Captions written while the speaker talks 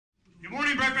Good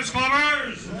morning, Breakfast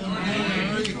Clubbers.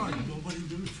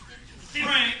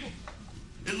 Frank,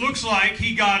 it looks like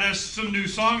he got us some new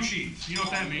song sheets. You know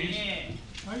what that means?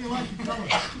 How do you like the color?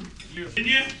 Did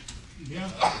you? Yeah.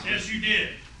 Yes, you did.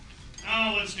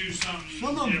 Now let's do something.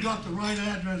 Some of them got the right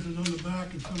addresses on the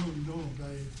back and some of them don't,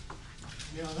 Dave.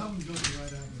 Yeah, that one's got the right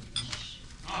address.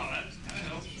 Oh, that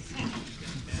helps.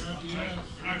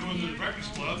 We're not going to the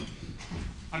Breakfast Club.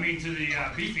 I mean, to the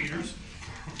beef eaters.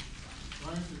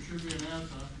 Frank, there should be an S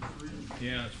after Freedom.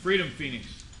 Yeah, it's Freedom Phoenix.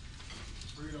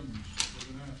 Freedom with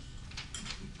an S.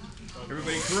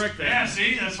 Everybody correct that. Yeah,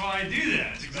 see, that's why I do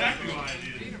that. That's exactly why I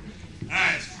do that. All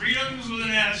right, it's Freedoms with an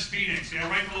S, Phoenix. Yeah,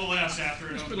 write the little S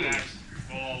after it on the back.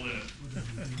 We'll all live.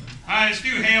 All right, let's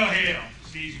do Hail, Hail.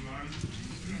 It's easy, man.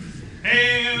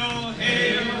 Hail,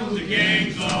 hail, the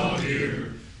gang's all here.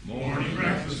 Morning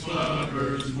breakfast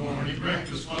lovers, morning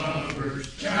breakfast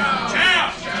lovers. Chow,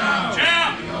 chow, chow,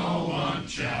 chow. We all want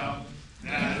chow.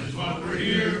 That is what we're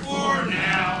here for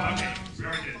now. Okay, we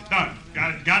already did it. Done.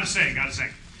 Got to sing.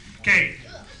 Okay.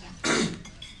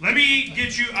 Let me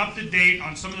get you up to date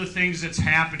on some of the things that's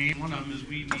happening. One of them is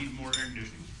we need more air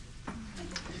conditioning.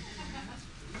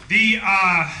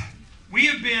 We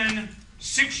have been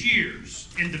 6 years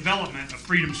in development of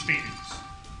Freedom's Phoenix.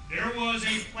 There was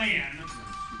a plan.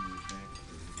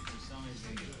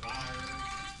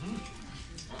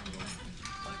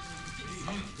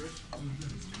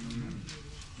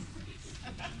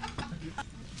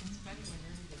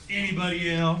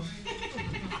 Anybody else?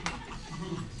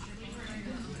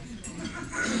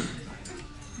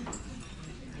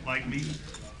 Like me?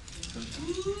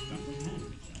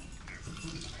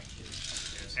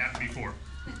 It's happened before.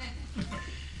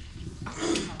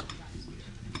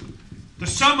 To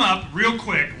sum up real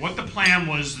quick, what the plan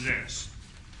was this.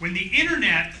 When the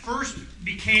internet first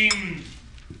became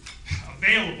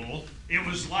available, it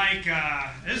was like,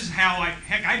 this is how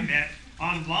I met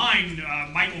online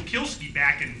Michael Kilsky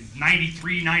back in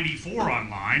 93, 94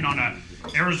 online on a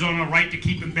Arizona right to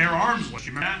keep and bear arms list.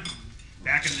 You remember that?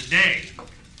 Back in the day.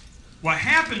 What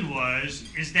happened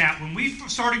is that when we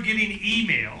started getting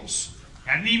emails,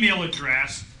 had an email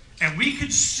address, and we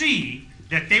could see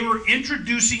that they were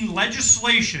introducing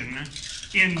legislation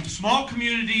in small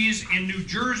communities in New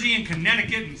Jersey and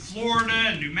Connecticut and Florida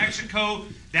and New Mexico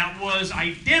that was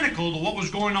identical to what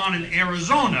was going on in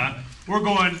Arizona, we're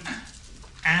going,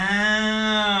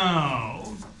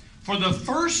 oh. For the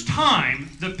first time,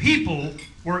 the people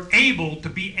were able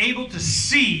to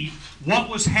see what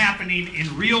was happening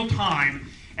in real time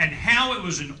and how it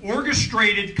was an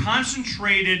orchestrated,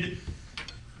 concentrated,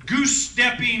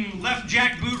 goose-stepping, left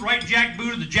jackboot, right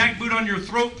jackboot, or the jackboot on your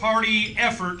throat party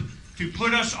effort to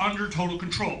put us under total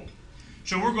control.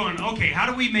 So we're going, okay, how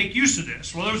do we make use of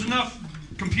this? Well, there's enough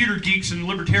computer geeks and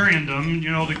libertariandom,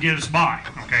 to get us by,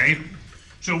 okay?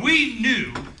 So we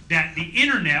knew that the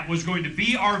internet was going to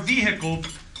be our vehicle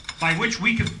by which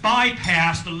we could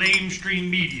bypass the lamestream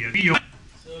media.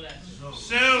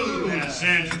 So that's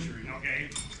interesting, okay?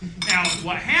 Now,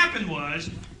 what happened was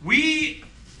we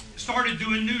started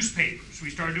doing newspapers.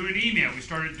 We started doing email. We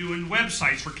started doing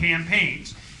websites for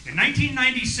campaigns. In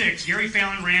 1996, Gary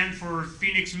Fallon ran for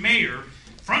Phoenix mayor,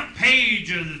 front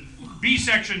page of the B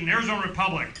section, Arizona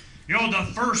Republic,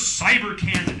 the first cyber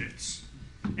candidates.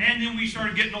 And then we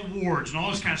started getting awards and all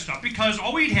this kind of stuff because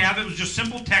all we'd have, it was just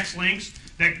simple text links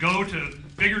that go to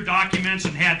bigger documents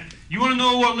and had, you want to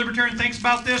know what Libertarian thinks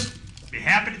about this? Be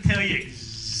happy to tell you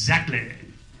exactly.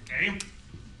 Okay?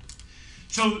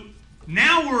 So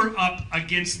now we're up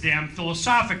against them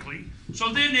philosophically.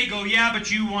 So then they go, yeah,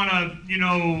 but you want to,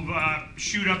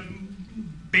 shoot up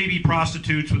baby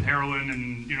prostitutes with heroin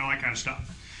and, that kind of stuff.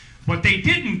 What they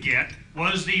didn't get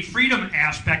was the freedom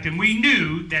aspect, and we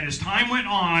knew that as time went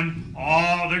on,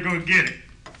 they're going to get it.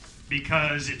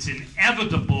 Because it's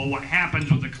inevitable what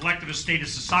happens with a collectivist state of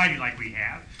society like we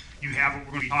have. You have what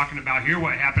we're going to be talking about here,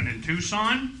 what happened in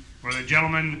Tucson, where the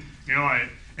gentleman,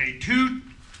 a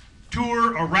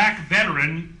two-tour Iraq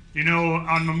veteran,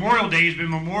 on Memorial Day has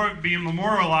been being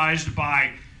memorialized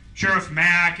by Sheriff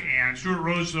Mack and Stuart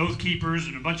Rhodes, Oath Keepers,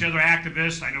 and a bunch of other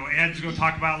activists. I know Ed's going to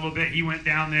talk about it a little bit. He went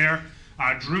down there.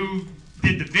 Drew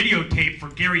did the videotape for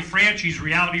Gary Franchi's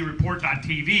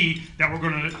RealityReport.tv that we're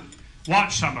going to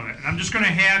watch some of it. And I'm just going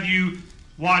to have you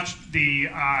watch the,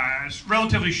 it's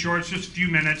relatively short, it's just a few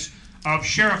minutes, of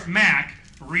Sheriff Mack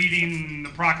reading the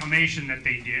proclamation that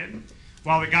they did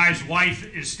while the guy's wife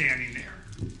is standing there.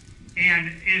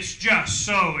 And it's just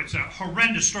it's a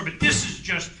horrendous story, but this is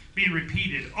just being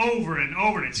repeated over and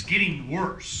over, and it's getting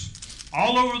worse.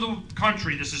 All over the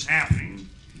country, this is happening.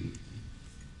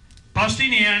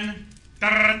 Busting in,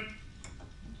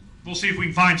 we'll see if we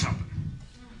can find something.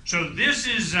 So this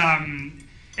is, and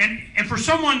for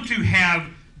someone to have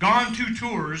gone to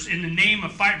tours in the name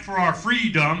of fighting for our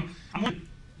freedom,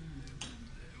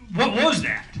 what was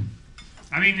that?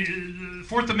 I mean, the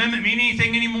Fourth Amendment mean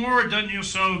anything anymore? It doesn't, you know,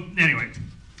 so anyway.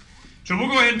 So we'll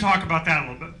go ahead and talk about that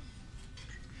a little bit.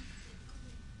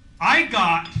 I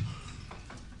got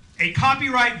a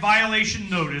copyright violation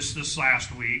notice this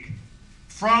last week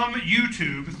from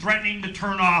YouTube threatening to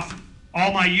turn off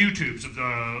all my YouTubes of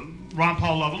the Ron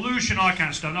Paul Evolution, all that kind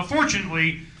of stuff. Now,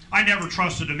 fortunately, I never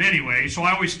trusted them anyway, so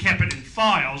I always kept it in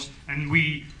files, and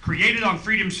we created on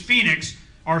Freedom's Phoenix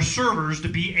our servers to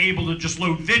be able to just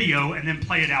load video and then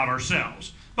play it out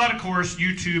ourselves. But of course,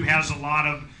 YouTube has a lot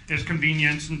of its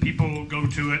convenience, and people go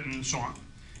to it and so on.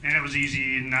 And it was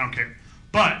easy, and I don't care.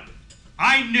 But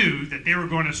I knew that they were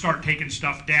going to start taking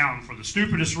stuff down for the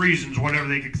stupidest reasons, whatever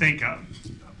they could think of.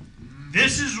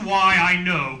 This is why I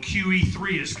know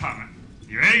QE3 is coming.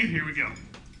 You ready? Here we go.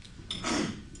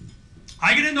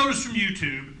 I get a notice from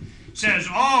YouTube, says,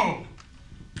 oh,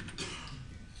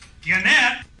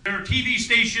 Gannett, their TV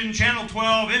station, Channel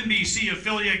 12, NBC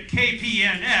affiliate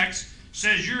KPNX,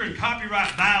 says you're in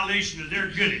copyright violation of their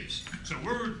goodies. So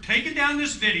we're taking down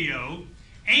this video,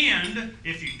 and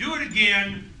if you do it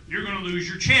again, you're going to lose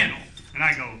your channel. And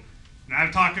I go, and I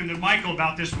was talking to Michael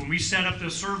about this when we set up the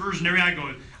servers and everything. I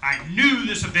go, I knew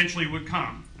this eventually would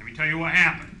come. Let me tell you what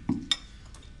happened.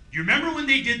 You remember when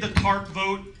they did the TARP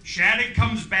vote? Shattuck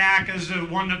comes back as the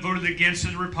one that voted against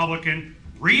as a Republican,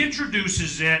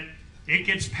 reintroduces it, it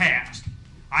gets passed.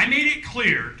 I made it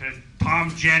clear to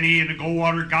Tom Jenny and the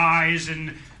Goldwater guys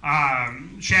and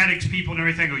Shattuck's people and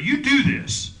everything, I go, you do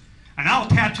this, and I'll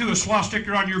tattoo a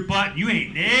swastika on your butt, and you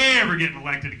ain't never getting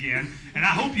elected again, and I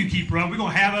hope you keep running. We're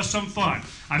going to have us some fun.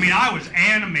 I mean, I was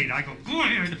animated. I go, go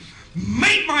ahead,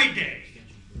 make my day.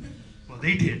 Well,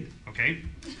 they did, okay?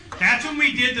 That's when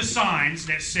we did the signs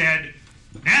that said,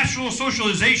 National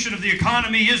socialization of the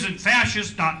economy isn't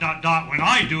fascist, ... When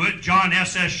I do it, John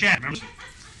S.S. Shattuck.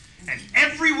 And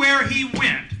everywhere he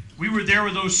went, we were there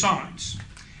with those signs.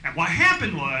 And what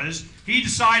happened was, he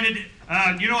decided,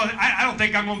 you know, I don't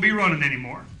think I'm going to be running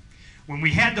anymore. When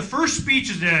we had the first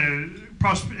speeches,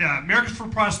 Americans for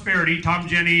Prosperity, Tom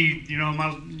Jenny,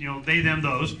 they, them,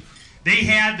 those, they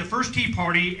had the first Tea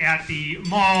Party at the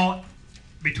mall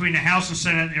between the House and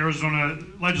Senate and Arizona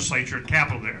legislature at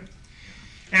Capitol there.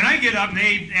 And I get up, and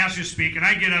they ask you to speak, and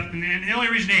I get up, and the only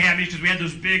reason they had me is because we had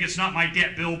those big, it's not my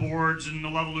debt billboards and the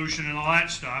Levolution and all that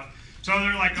stuff. So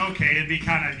they're like, okay, it'd be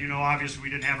kind of, obvious we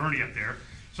didn't have Ernie up there.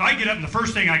 So I get up, and the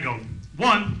first thing I go,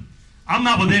 one, I'm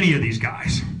not with any of these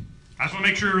guys. I just want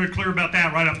to make sure we're clear about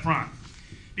that right up front.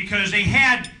 Because they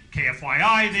had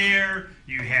KFYI there,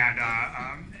 you had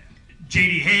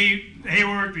J.D.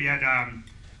 Hayward, we had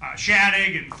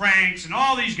Shattuck and Franks and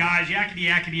all these guys, yakety,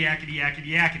 yakety, yakety, yakety,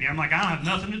 yakety. I'm like, I don't have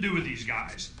nothing to do with these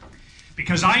guys.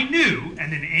 Because I knew,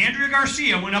 and then Andrea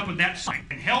Garcia went up with that sign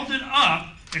and held it up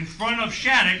in front of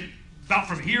Shattuck about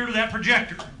from here to that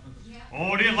projector. Yeah.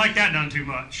 Oh, didn't like that done too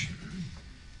much.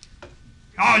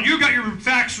 Oh, you got your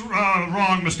facts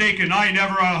wrong, mistaken. I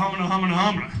never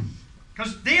humana.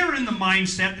 Because they are in the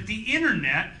mindset that the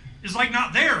internet is like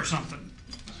not there or something.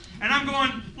 And I'm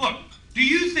going, look, do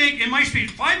you think, in my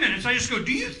speech, 5 minutes, I just go,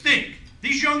 do you think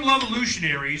these young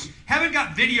revolutionaries haven't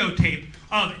got videotape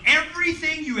of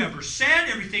everything you ever said,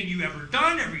 everything you ever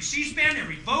done, every C-SPAN,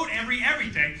 every vote,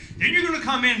 everything? Then you're going to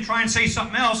come in and try and say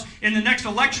something else in the next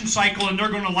election cycle, and they're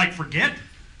going to, forget?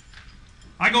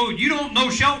 I go, you don't know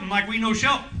Shelton like we know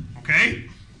Shelton, okay?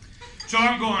 So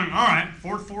I'm going, all right,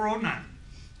 Ford 409.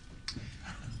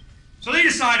 So they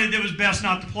decided it was best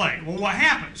not to play. Well, what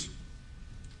happens?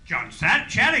 John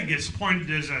Shattuck gets appointed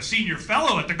as a senior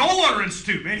fellow at the Goldwater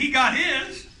Institute. Man, he got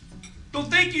his. Don't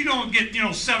think you don't get,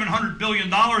 $700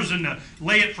 billion and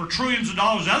lay it for trillions of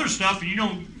dollars of other stuff and you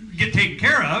don't get taken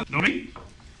care of. No.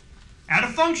 At a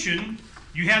function,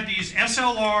 you have these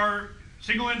SLR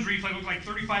single lens reflex, look like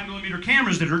 35mm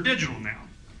cameras that are digital now.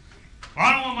 Well,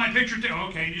 I don't want my picture to,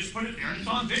 okay, you just put it there and it's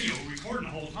on video, recording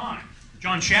the whole time.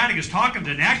 John Shattuck is talking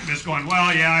to an activist going,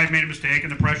 well, yeah, I made a mistake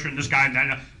and the pressure and this guy and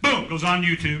that. Boom, goes on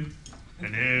YouTube.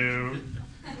 Hello.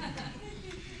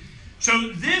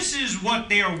 So this is what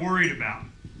they are worried about.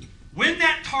 When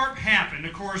that TARP happened,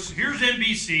 of course, here's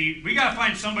NBC. We got to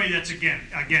find somebody that's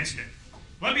against it.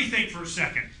 Let me think for a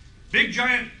second. Big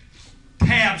giant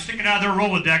tab sticking out of their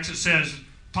Rolodex that says,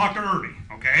 talk to Ernie,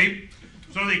 okay?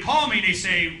 So they call me and they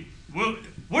say, well,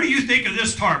 what do you think of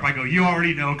this TARP? I go, you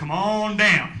already know, come on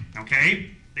down. Okay?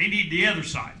 They need the other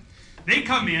side. They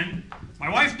come in. My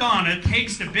wife Donna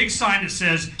takes the big sign that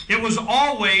says, it was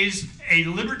always a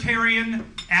libertarian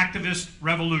activist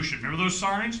revolution. Remember those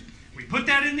signs? We put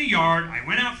that in the yard. I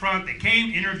went out front. They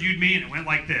came, interviewed me, and it went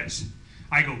like this.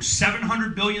 I go,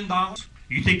 $700 billion?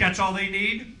 You think that's all they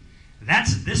need?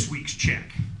 That's this week's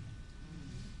check.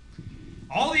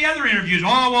 All the other interviews,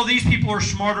 oh, well, these people are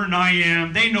smarter than I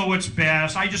am. They know what's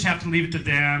best. I just have to leave it to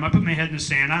them. I put my head in the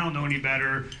sand. I don't know any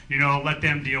better. You know, let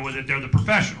them deal with it. They're the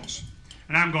professionals.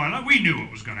 And I'm going, oh, we knew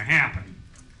what was going to happen.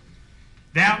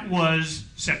 That was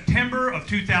September of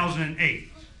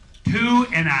 2008,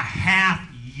 2.5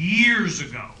 years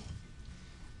ago.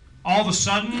 All of a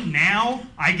sudden, now,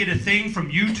 I get a thing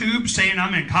from YouTube saying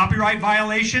I'm in copyright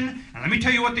violation. And let me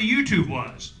tell you what the YouTube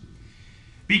was.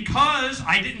 Because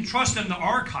I didn't trust them to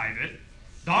archive it,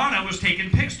 Donna was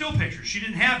taking still pictures. She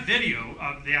didn't have video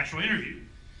of the actual interview.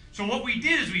 So what we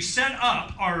did is we set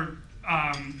up our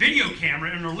video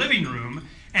camera in our living room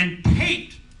and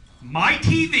taped my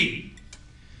TV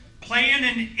playing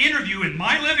an interview in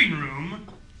my living room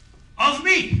of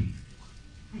me.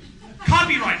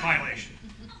 Copyright violation.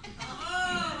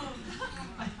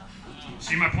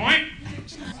 See my point?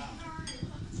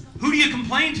 Who do you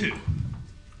complain to?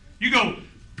 You go,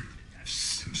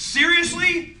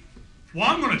 seriously? Well,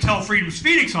 I'm going to tell Freedom's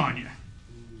Phoenix on you.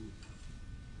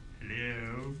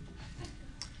 Hello?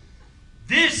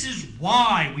 This is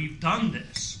why we've done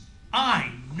this.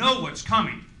 I know what's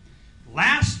coming.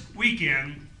 Last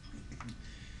weekend,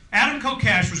 Adam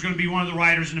Kokesh was going to be one of the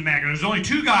writers in the magazine. There's only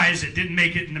 2 guys that didn't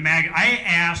make it in the magazine. I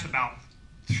asked about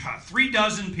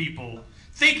 36 people,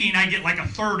 thinking I'd get like a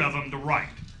third of them to write.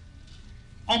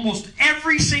 Almost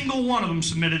every single one of them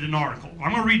submitted an article.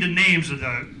 I'm going to read the names of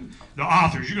the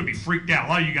authors. You're going to be freaked out. A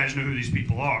lot of you guys know who these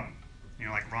people are. You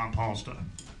know, like Ron Paul and stuff.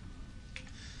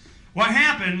 What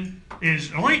happened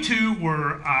is only 2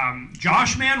 were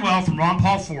Josh Manuel from Ron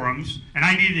Paul Forums, and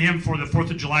I needed him for the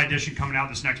 4th of July edition coming out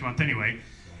this next month anyway,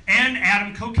 and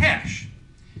Adam Kokesh.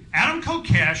 Adam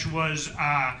Kokesh was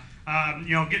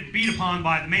getting beat upon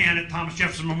by the man at Thomas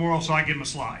Jefferson Memorial, so I give him a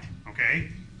slide. Okay?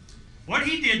 What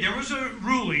he did, there was a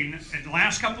ruling in the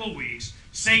last couple of weeks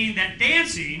saying that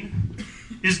dancing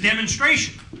is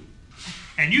demonstration.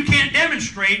 And you can't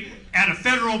demonstrate at a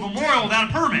federal memorial without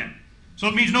a permit. So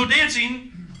it means no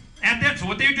dancing at that. So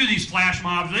what they do, these flash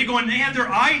mobs, they go in and they have their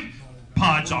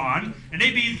iPods on, and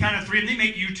they be kind of 3, and they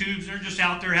make YouTubes, and they're just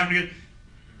out there having a good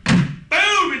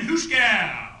boom and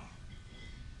hooskow.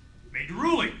 Made the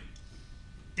ruling.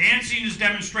 Dancing is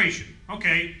demonstration.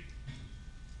 Okay.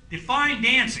 Define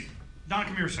dancing. Don,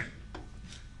 come here a second.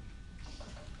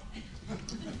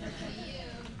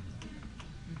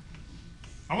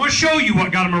 I want to show you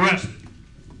what got him arrested.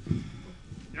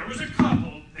 There was a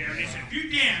couple there, and they said, if you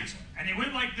dance, and they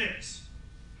went like this.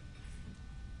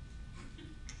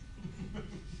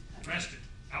 Arrested.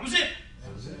 That was it.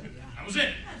 That was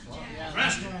it.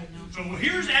 Arrested. So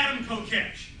here's Adam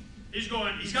Kokesh. He's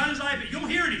going, he's got his iPad, you don't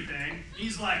hear anything.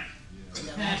 He's like,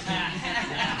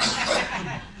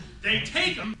 they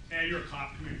take him. Hey, you're a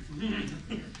cop, come here.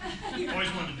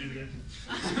 Always wanted to do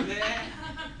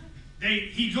that.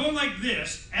 He's going like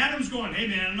this. Adam's going, hey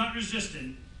man, I'm not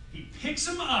resisting. He picks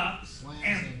him up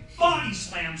and body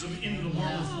slams him into the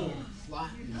marble floor.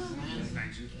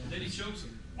 Then he chokes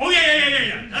him. Oh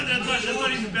yeah. That's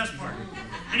not even the best part.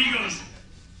 And he goes,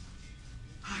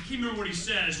 I can't remember what he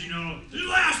says, you know, the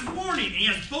last warning, and he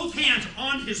has both hands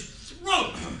on his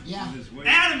throat. Yeah.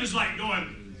 Adam is like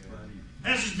going,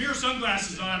 has his mirror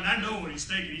sunglasses on, and I know what he's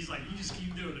thinking. He's like, you just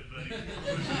keep doing it, buddy.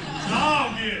 It's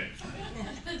all good.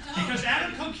 Because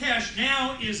Adam Kokesh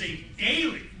now is a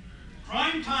daily,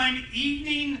 primetime,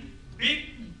 evening,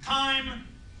 big-time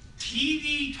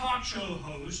TV talk show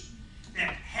host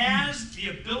that has the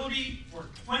ability for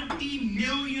 20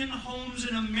 million homes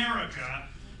in America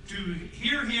to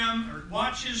hear him or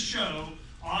watch his show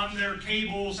on their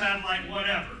cable, satellite,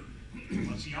 whatever.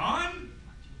 What's he on?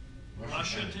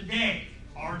 Russia Today,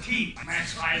 RT.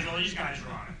 Max Eyes, all these guys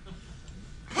are on it.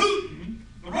 Putin,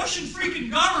 the Russian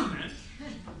freaking government,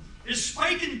 is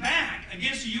spiking back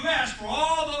against the U.S. for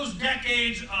all those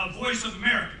decades of Voice of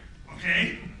America.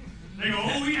 Okay? They go,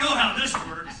 oh, we know how this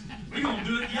works. We're going to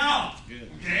do it y'all.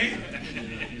 Okay?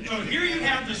 So here you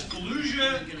have this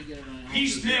Fallujah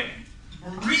peacenik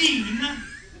Marine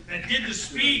that did the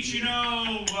speech, we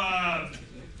know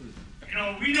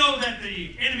that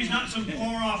the enemy's not some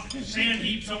far-off sand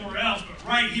heap somewhere else, but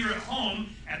right here at home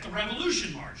at the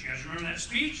Revolution March. You guys remember that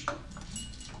speech?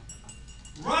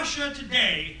 Russia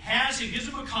Today gives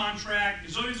him a contract,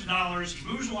 gazillions of dollars, he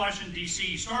moves to Washington, D.C.,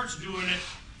 he starts doing it.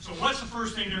 So what's the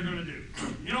first thing they're going to do?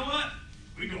 You know what?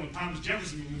 We go with Thomas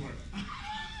Jefferson Memorial.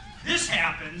 This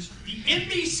happens, the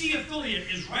NBC affiliate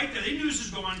is right there, the news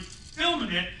is going,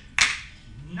 filming it,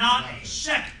 not a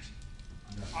second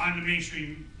on the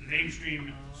mainstream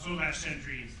So Last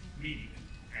Century Media,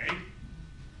 okay?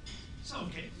 It's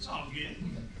okay, it's all good.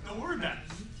 Don't worry about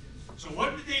it. So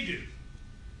what did they do?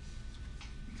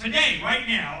 Today, right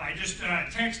now, I just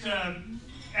texted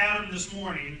Adam this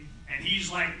morning, and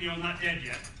he's like, not dead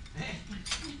yet.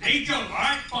 They joke, all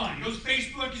right, fine. He goes to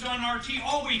Facebook, he's on RT.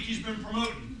 All week he's been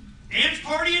promoting dance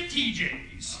party at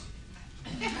TJ's.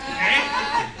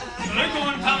 Okay? So they're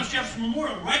going to Thomas Jefferson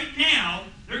Memorial. Right now,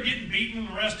 they're getting beaten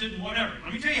and arrested and whatever.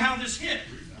 Let me tell you how this hit.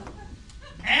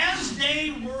 As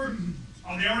they were,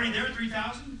 oh, they already there,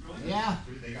 3,000? Really? Yeah.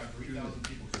 They got 3,000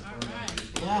 people confirmed.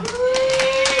 Yeah.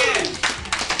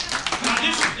 Now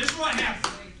this is what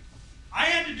happened. I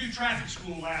had to do traffic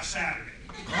school last Saturday.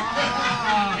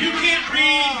 You can't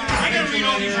read. I got to read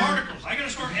all these articles. I got to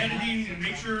start editing and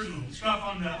make sure stuff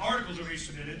on the articles that we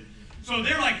submitted. So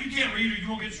they're like, you can't read or you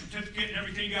won't get a certificate and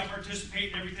everything. You got to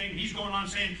participate and everything. And he's going on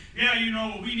saying, yeah,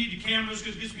 we need the cameras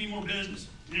because it gets me more business,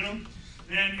 And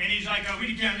he's like, we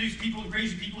need cameras. These people, the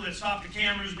crazy people that stop the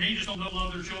cameras, and they just don't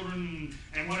love their children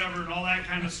and whatever and all that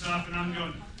kind of stuff. And I'm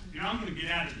going, I'm going to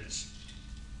get out of this.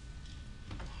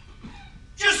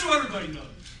 Just so everybody knows.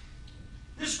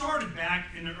 This started back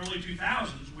in the early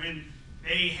 2000s when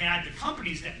they had the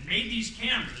companies that made these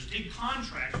cameras, did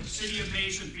contracts with the city of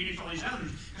Mason, Phoenix, all these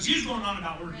others, because he was going on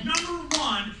about we're number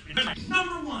one,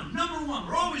 number one,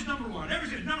 we're always number one,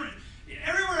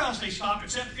 everywhere else they stop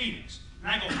except Phoenix.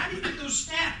 And I go, how do you get those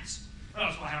stats? Oh,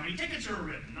 it's how many tickets are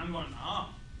written. And I'm going, oh.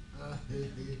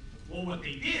 Well, what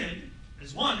they did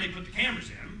is, one, they put the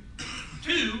cameras in.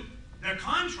 Two, their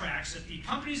contracts that the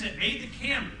companies that made the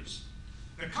cameras,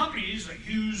 the companies like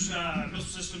Hughes Missile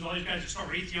Systems, all these guys that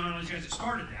started, Raytheon, all these guys that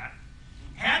started that,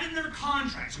 had in their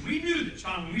contracts, and we knew this,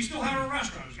 when we still had our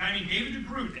restaurant, there was a guy named David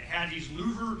DeGroot that had these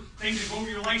louver things that go over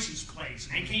your license plates,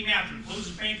 and they came after him, closed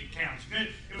his bank accounts.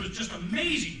 It was just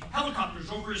amazing. Helicopters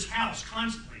over his house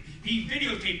constantly. He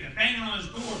videotaped them, banging on his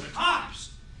door. The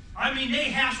cops,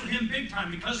 they hassled him big time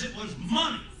because it was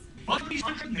money. But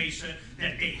Mesa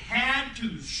that they had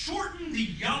to shorten the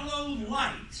yellow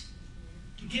light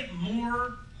to get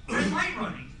more red light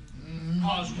running.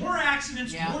 Cause more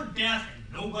accidents, more death, and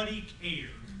nobody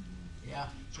cared. Yeah.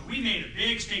 So we made a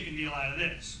big staking deal out of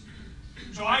this.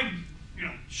 So I,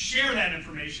 share that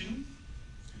information.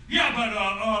 Yeah, but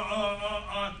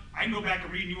I can go back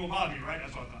and read and you won't bother me, right?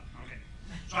 That's what I thought. Okay.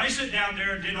 So I sit down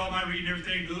there and did all my reading and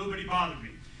everything. Nobody bothered me.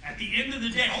 At the end of the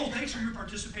day, oh, thanks for your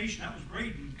participation. That was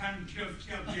great. And kind of,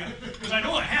 because I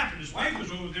know what happened. His wife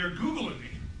was over there Googling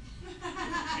me.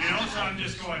 So I'm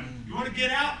just going, you want to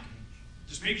get out?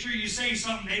 Just make sure you say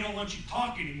something they don't want you to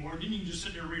talk anymore. Then you can just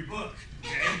sit there and read a book.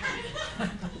 Okay?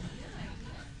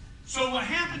 So what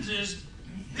happens is,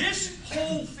 this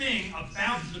whole thing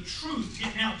about the truth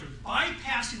getting out there,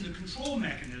 bypassing the control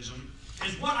mechanism,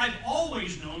 is what I've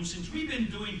always known since we've been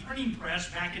doing printing press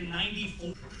back in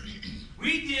 '94.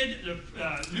 We did the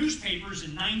newspapers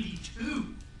in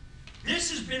 '92. This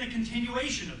has been a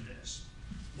continuation of this.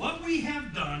 What we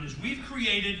have done is we've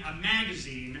created a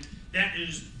magazine that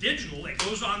is digital, that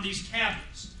goes on these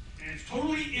tablets, and it's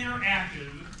totally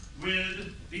interactive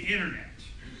with the internet.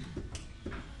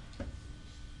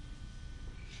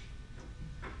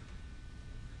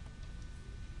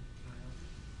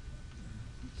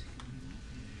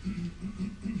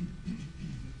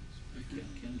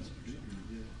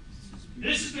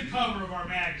 This is the cover of our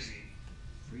magazine,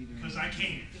 because I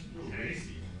can, okay?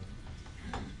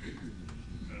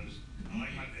 Because I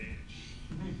like my page.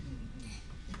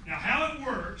 Now how it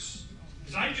works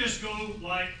is I just go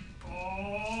like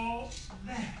all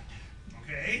that,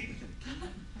 okay?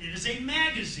 It is a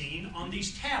magazine on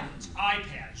these tablets,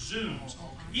 iPads, Zooms,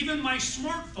 even my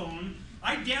smartphone.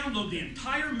 I download the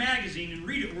entire magazine and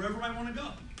read it wherever I want to go.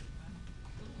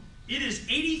 It is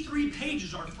 83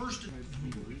 pages, our first.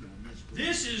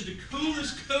 This is the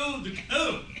coolest code to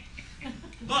code.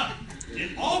 But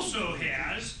it also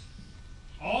has,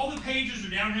 all the pages are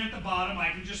down here at the bottom.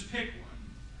 I can just pick one.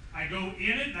 I go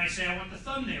in it and I say I want the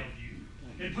thumbnail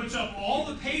view. It puts up all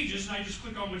the pages and I just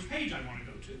click on which page I want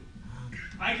to go to.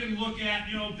 I can look at,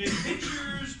 big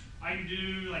pictures. I can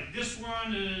do, like this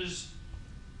one is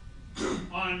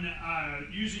on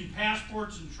using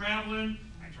passports and traveling.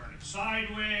 I turn it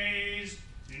sideways.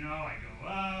 I go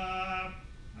up.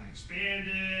 I expand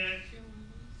it.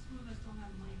 Some of us don't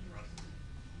have mic.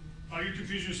 Oh, you're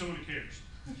confusing with someone who cares.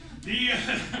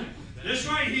 This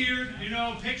right here,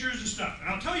 pictures and stuff. And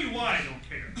I'll tell you why I don't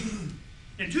care.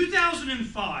 In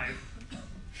 2005,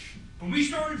 when we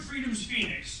started Freedom's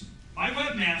Phoenix, my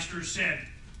webmaster said,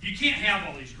 you can't have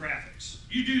all these graphics.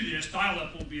 You do this,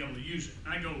 dial-up won't be able to use it.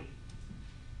 And I go,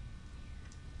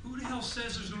 who the hell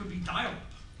says there's going to be dial-up?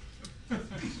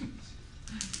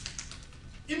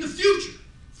 in the future.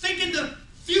 Think in the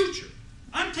future.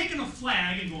 I'm taking a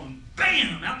flag and going,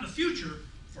 bam, out in the future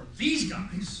for these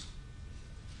guys.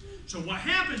 So what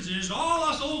happens is all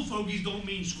us old fogies don't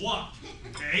mean squat,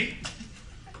 okay?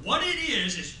 What it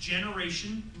is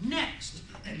Generation Next.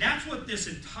 And that's what this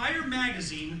entire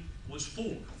magazine was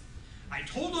for. I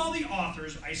told all the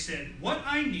authors, I said, what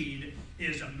I need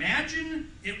is, imagine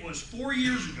it was 4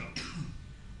 years ago.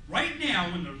 Right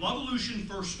now, when the Revolution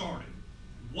first started,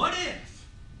 what if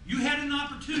you had an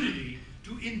opportunity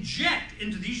to inject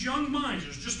into these young minds,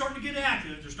 they're just starting to get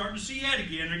active, they're starting to see Ed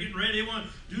again, they're getting ready, they want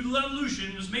to do the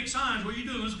revolution, let's make signs, what are you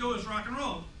doing, let's go, let's rock and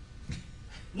roll.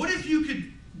 What if you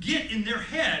could get in their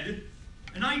head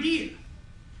an idea?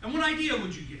 And what idea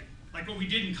would you get? Like what we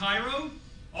did in Cairo?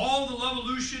 All the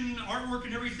revolution artwork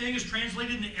and everything is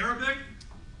translated into Arabic.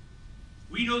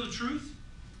 We know the truth.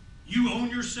 You own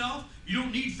yourself. You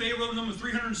don't need Pharaoh number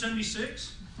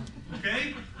 376.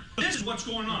 Okay? This is what's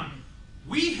going on.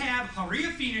 We have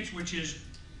Haria Phoenix, which is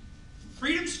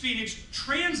Freedom's Phoenix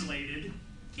translated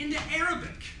into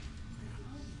Arabic.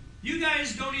 You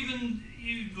guys don't even,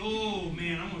 oh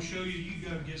man, I'm going to show you, you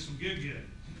got to get some good.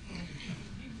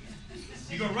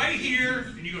 You go right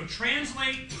here and you go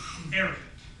translate Arabic.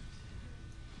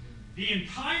 The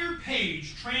entire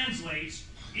page translates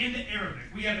into Arabic.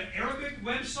 We have an Arabic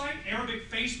website, Arabic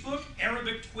Facebook,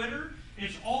 Arabic Twitter.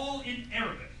 It's all in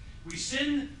Arabic. We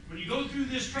send, when you go through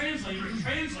this translator, it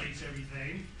translates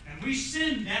everything, and we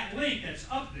send that link that's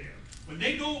up there. When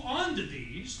they go onto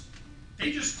these,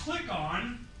 they just click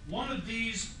on one of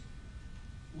these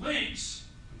links,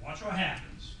 and watch what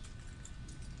happens.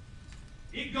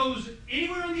 It goes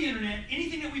anywhere on the internet,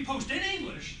 anything that we post in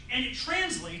English, and it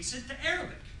translates it to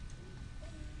Arabic.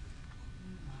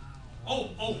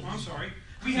 Oh, I'm sorry.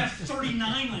 We have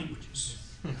 39 languages.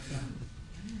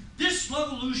 This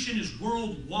revolution is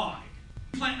worldwide.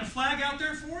 You planting a flag out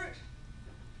there for it?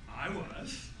 I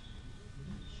was.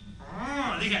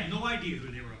 They had no idea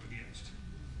who they were up against.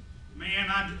 Man,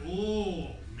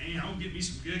 don't get me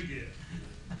some good.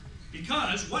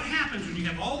 Because what happens when you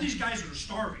have all these guys that are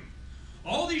starving,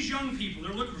 all these young people,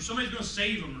 they're looking for somebody who's going to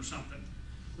save them or something.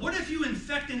 What if you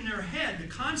infect in their head the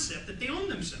concept that they own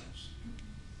themselves?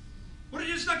 What if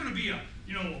it's not going to be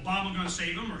Obama going to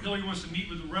save them, or Hillary wants to meet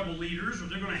with the rebel leaders, or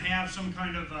they're going to have some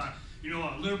kind of, a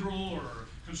liberal or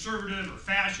conservative or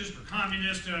fascist or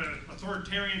communist,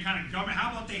 authoritarian kind of government.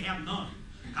 How about they have none?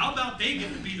 How about they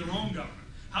get to be their own government?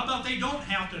 How about they don't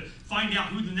have to find out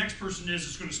who the next person is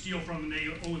that's going to steal from them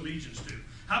and they owe allegiance to?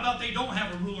 How about they don't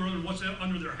have a ruler under what's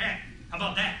under their hat? How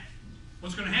about that?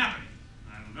 What's going to happen?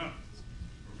 I don't know.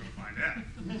 We're going to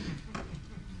find out.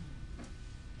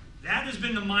 That has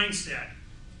been the mindset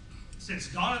since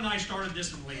God and I started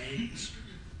this in the late 80s.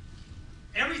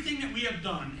 Everything that we have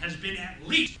done has been at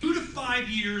least 2 to 5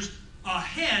 years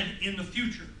ahead in the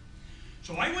future.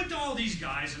 So I went to all these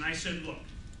guys and I said, look,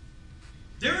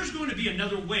 there's going to be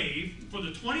another wave for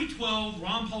the 2012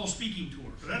 Ron Paul speaking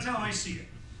tour. So that's how I see it.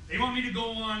 They want me to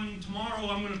go on tomorrow.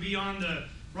 I'm going to be on the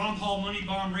Ron Paul Money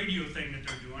Bomb radio thing that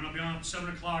they're doing. I'll be on at 7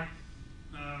 o'clock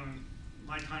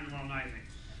my time tomorrow night, I think.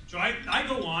 So I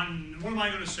go on, and what am I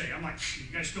going to say? I'm like, you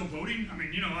guys still voting? I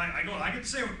mean, I get to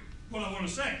say what I want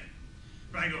to say.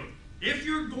 But I go, if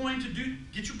you're going to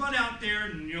get your butt out there,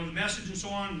 and the message and so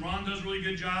on, Ron does a really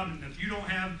good job, and if you don't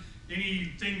have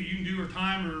anything that you can do or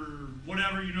time or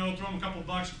whatever, throw them a couple of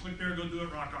bucks, click there, go do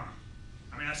it, rock on.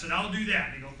 I mean, I said, I'll do that.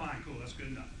 And they go, fine, cool, that's good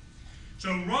enough.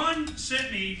 So Ron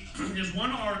sent me his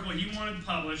one article he wanted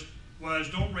published was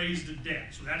Don't Raise the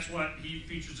Dead. So that's what he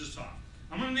features this off.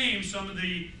 I'm going to name some of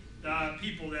the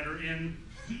people that are in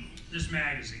this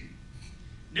magazine.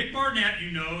 Nick Barnett,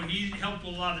 he helped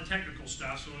with a lot of the technical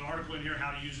stuff, so an article in here,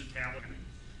 how to use a tablet.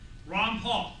 Ron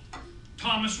Paul,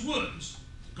 Thomas Woods,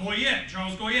 Goyette,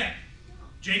 Charles Goyette,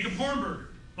 Jacob Hornberger,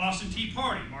 Boston Tea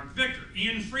Party, Mark Victor,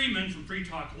 Ian Freeman from Free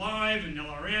Talk Live and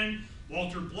LRN,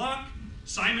 Walter Block,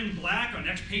 Simon Black on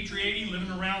Expatriating,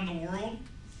 Living Around the World,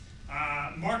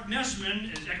 Mark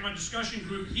Nessman is Economic Discussion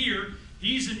Group here.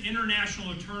 He's an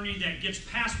international attorney that gets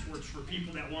passports for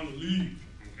people that want to leave,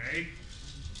 okay?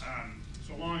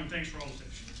 So long, and thanks for all the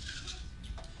tips.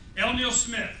 L. Neil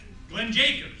Smith, Glenn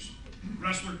Jacobs,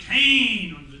 wrestler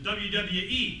Kane on the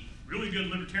WWE, really good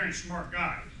libertarian, smart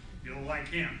guy. You'll like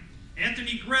him.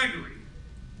 Anthony Gregory.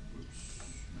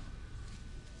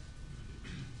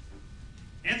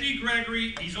 Anthony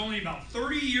Gregory, he's only about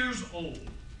 30 years old,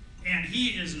 and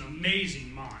he is an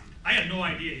amazing mind. I had no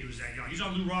idea he was that young. He's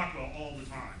on Lou Rockwell all the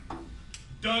time.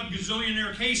 Doug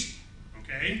Gazillionaire Casey,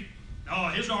 okay? Oh,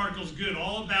 his article's good,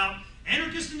 all about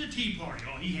anarchists in the Tea Party.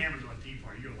 Oh, he hammers on the Tea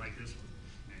Party. You're going to like this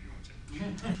one.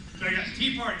 So I got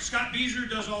Tea Party. Scott Beazer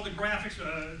does all the graphics,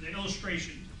 the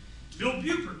illustrations. Bill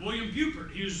Buford, William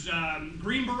Buford. He was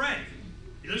Green Beret.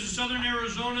 He lives in southern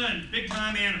Arizona and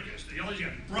big-time anarchist. He always got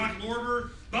Brock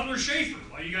Lorber, Butler Schaefer.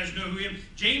 Well, you guys know who he is.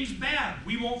 James Babb,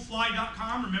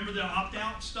 WeWon'tFly.com. Remember the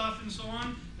opt-out stuff and so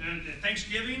on? And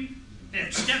Thanksgiving.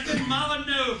 And Stephen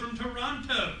Molyneux from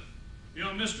Toronto. You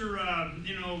know, Mr.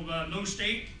 No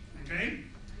State. Okay.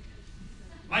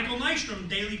 Michael Nystrom,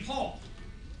 Daily Pulp.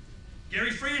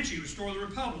 Gary Franchi, Restore the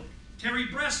Republic. Terry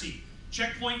Bressi,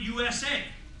 Checkpoint USA.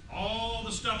 All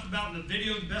the stuff about the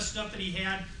video, the best stuff that he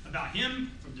had about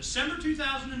him from December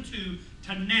 2002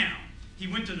 to now. He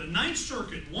went to the Ninth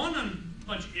Circuit, won a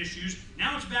bunch of issues.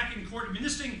 Now it's back in court. I mean,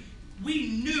 this thing, we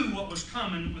knew what was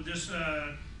coming with this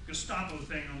Gestapo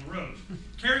thing on the road.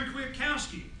 Karen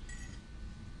Kwiatkowski,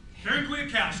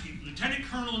 Lieutenant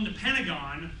Colonel in the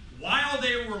Pentagon. While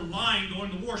they were lying,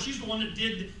 going to war, she's the one that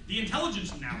did the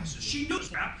intelligence analysis. She knew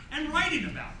crap and writing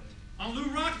about it on Lou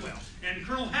Rockwell and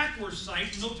Colonel Hackworth's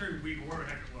site, Military Week, or whatever the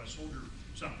heck it was, Soldier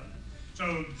something.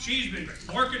 So she's been great.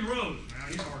 Larkin Rose, now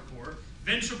he's hardcore.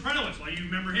 Ben Sopranowicz, well, you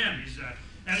remember him. He's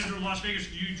editor of Las Vegas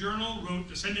Review-Journal, wrote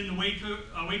Descending the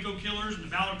Waco Killers and the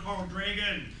Ballad of Carl Draga,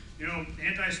 and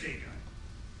anti-state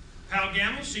guy. Hal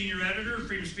Gamble, senior editor of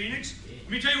Freedom's Phoenix. Let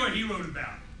me tell you what he wrote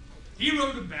about. He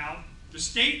wrote about the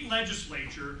state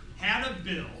legislature had a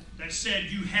bill that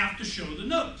said you have to show the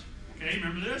note. Okay,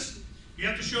 remember this? You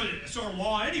have to show it. It's our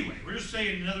law anyway. We're just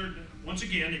saying once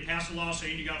again, they passed a law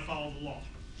saying you got to follow the law.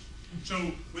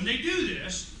 So when they do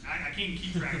this, I can't even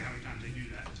keep track of how many times they do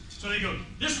that. So they go,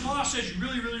 this law says you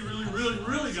really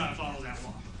got to follow that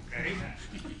law. Okay?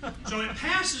 So it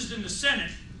passes in the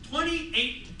Senate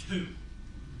 28-2.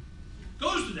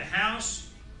 Goes to the House.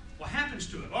 What happens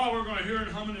to it? Oh, we're going to hear it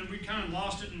humming, and we kind of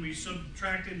lost it, and we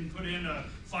subtracted and put in a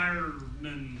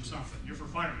fireman something. You're for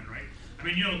fireman, right? I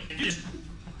mean,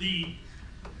 the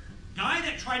guy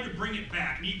that tried to bring it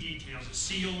back, need details, a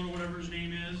SEAL or whatever his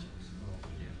name is,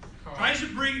 tries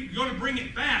to bring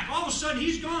it back. All of a sudden,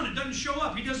 he's gone. It doesn't show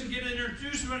up. He doesn't get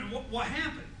introduced. What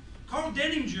happened? Carl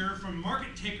Denninger from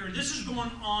Market Ticker, this is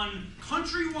going on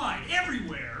countrywide,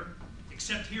 everywhere,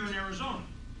 except here in Arizona.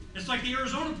 It's like the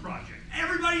Arizona Project.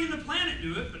 Everybody in the planet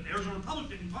knew it, but the Arizona Republic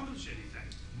didn't publish anything.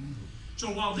 So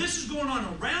while this is going on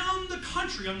around the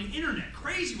country on the internet,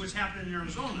 crazy what's happening in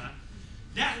Arizona,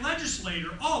 that legislator,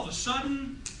 all of a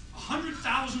sudden,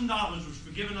 $100,000 was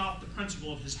forgiven off the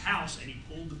principal of his house, and he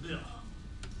pulled the bill.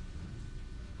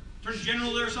 Attorney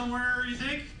General there somewhere, you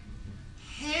think?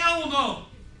 Hell no.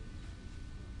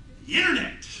 The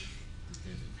internet.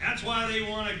 That's why they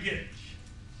want to get it.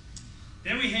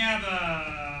 Then we have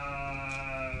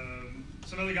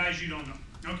some other guys you don't know.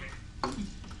 Okay.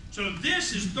 So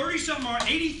this is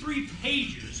 83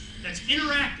 pages that's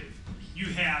interactive. You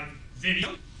have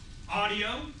video,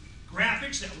 audio,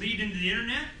 graphics that lead into the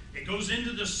internet. It goes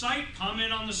into the site,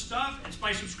 comment on the stuff. It's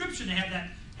by subscription to have that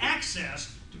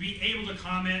access to be able to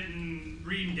comment and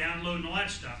read and download and all that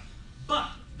stuff. But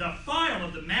the file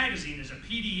of the magazine is a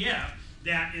PDF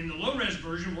that in the low-res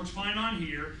version, works fine on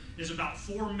here, is about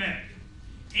 4 meg.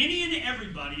 Any and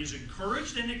everybody is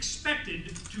encouraged and expected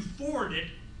to forward it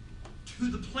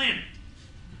to the planet.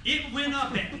 It went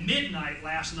up at midnight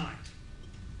last night.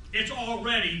 It's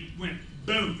already went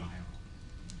boom.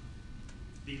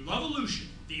 The Levolution,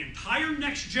 the entire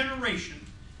next generation,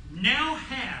 now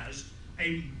has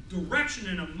a direction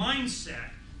and a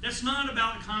mindset that's not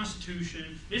about the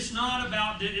Constitution. It's not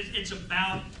about, it's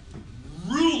about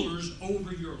rulers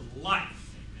over your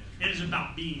life. It is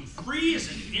about being free as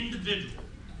an individual.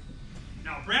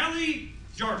 Now, Bradley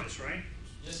Jarvis, right?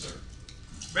 Yes, sir.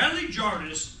 Bradley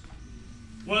Jarvis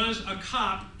was a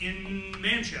cop in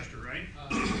Manchester, right?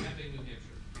 Epping, New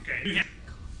Hampshire. Okay, New Hampshire.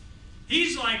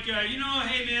 He's like,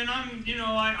 hey man,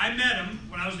 I met him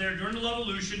when I was there during the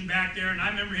Levolution back there, and I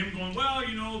remember him going, well,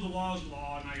 the law is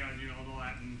law, and I got, and all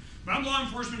that, but I'm law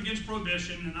enforcement against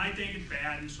prohibition, and I think it's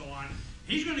bad, and so on.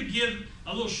 He's going to give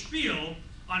a little spiel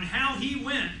on how he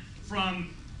went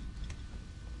from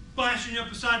blasting you up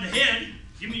beside the head,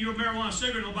 giving you a marijuana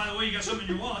cigarette, oh, by the way, you got something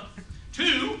in your wallet,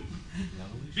 to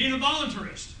being a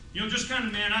voluntarist. Just kind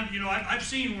of, man, I've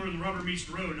seen where the rubber meets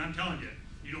the road, and I'm telling you,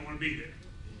 you don't want to be there.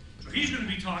 So he's going to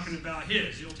be talking about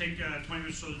his. He'll take 20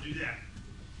 minutes or so to do that.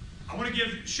 I want to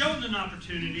give Sheldon an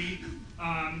opportunity.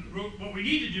 What we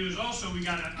need to do is also,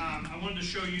 I wanted to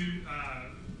show you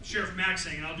Sheriff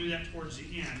Maxing, and I'll do that towards the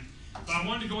end. But I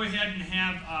wanted to go ahead and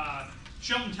have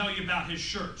Sheldon tell you about his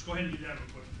shirts. Go ahead and do that real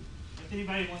quick. If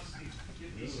anybody wants to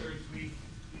get these shirts, we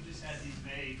just had these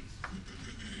made.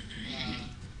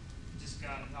 Just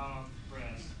got it hot off the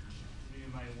press. If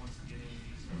anybody wants to get any of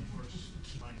these, of course,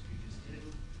 like we just did.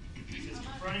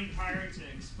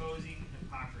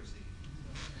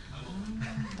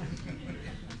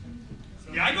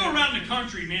 Yeah, I go around the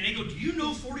country, man. They go, "Do you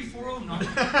know 4409?"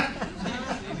 So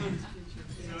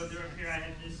they're up here, I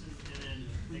had this, and then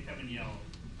they come in yellow.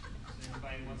 So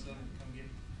anybody wants them, come get.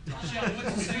 Michelle,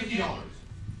 what's it say again?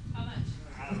 How much?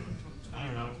 I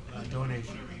don't know.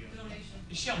 Donation. Whatever you got. Donation.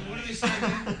 Michelle, what do they say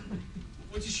again?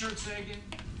 What's your shirt say again?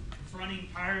 Confronting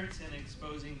pirates and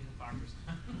exposing hypocrisy.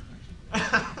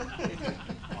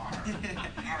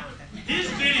 His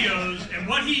videos and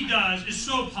what he does is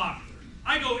so popular.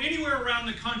 I go anywhere around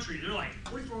the country, they're like,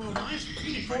 4409 is from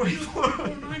Phoenix, right?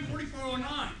 4409,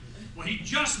 4409. Well, he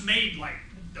just made like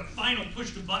the final push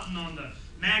the button on the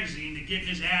magazine to get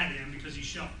his ad in because he's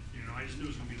shelved. You know, I just knew it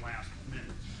was going to be last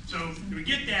minute. So we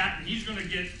get that, and he's going to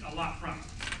get a lot from it.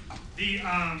 The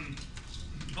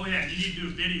oh yeah, you need to do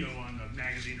a video on the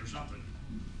magazine or something.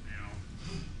 You know,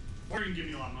 or you can give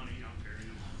me a lot of money. I don't care.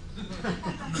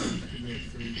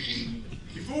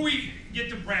 Before we get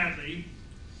to Bradley,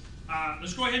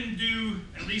 let's go ahead and do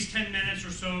at least 10 minutes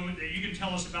or so that you can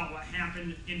tell us about what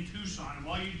happened in Tucson. And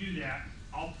while you do that,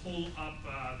 I'll pull up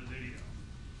the video.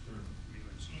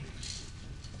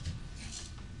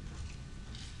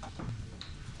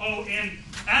 Oh, and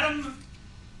Alan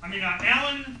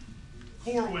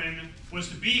Corwin was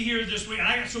to be here this week, and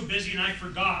I got so busy and I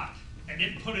forgot and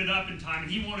didn't put it up in time,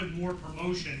 and he wanted more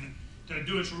promotion to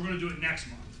do it, so we're going to do it next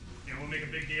month. You know, we'll make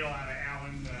a big deal out of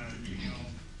Alan, you know,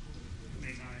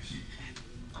 make nice.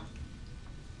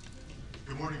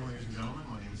 Good morning, ladies and gentlemen.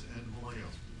 My name is Ed Vallejo.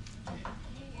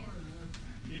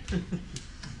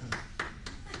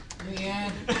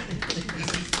 Leanne.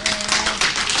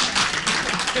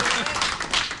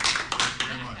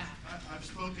 I've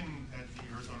spoken at the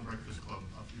Arizona Breakfast Club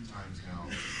a few times now,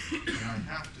 and I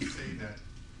have to say that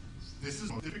this is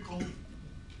the most difficult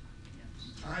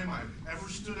time I've ever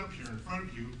stood up here in front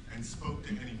of you and spoke to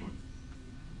anyone.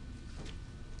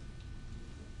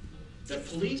 The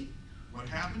police? What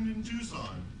happened in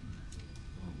Tucson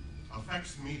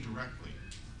affects me directly.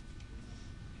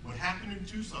 What happened in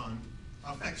Tucson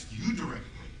affects you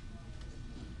directly.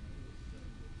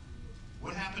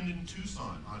 What happened in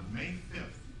Tucson on May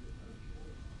 5th?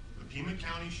 The Pima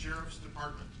County Sheriff's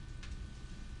Department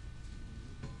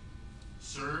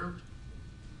served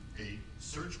a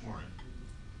search warrant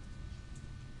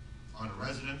on a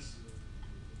residence,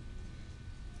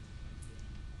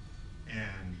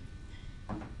 and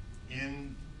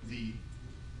in the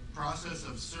process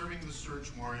of serving the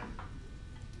search warrant,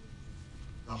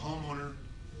 the homeowner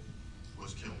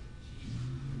was killed.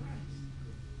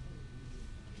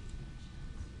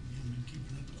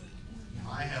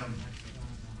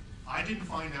 I didn't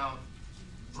find out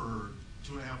for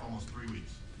 2.5, almost 3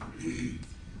 weeks. And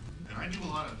I do a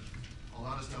lot of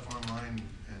stuff online,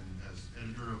 and as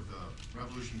editor of the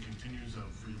Revolution Continues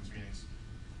of Freedom's Phoenix,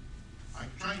 I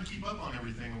try and keep up on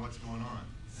everything and what's going on.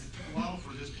 It took a while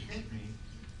for this to hit me,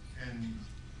 and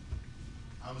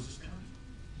I was astounded.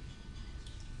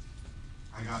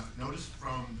 I got notice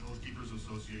from the Oath Keepers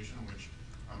Association, which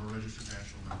I'm a registered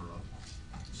national member of,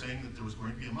 saying that there was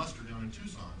going to be a muster down in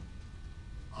Tucson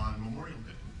on Memorial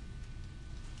Day.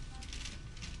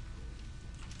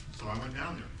 So I went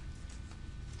down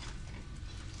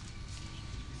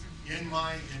there. In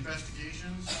my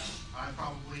investigations, I've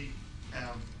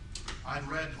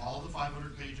read all the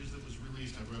 500 pages that was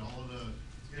released. I've read all of the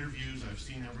interviews. I've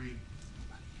seen every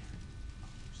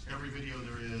video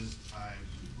there is. I've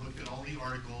looked at all the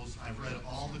articles. I've read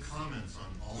all the comments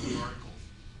on all the articles.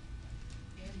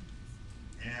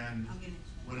 And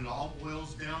what it all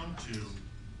boils down to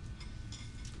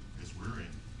is we're in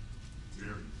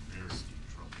very, very deep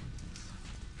trouble.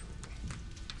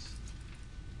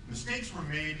 Mistakes were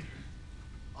made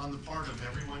on the part of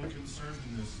everyone concerned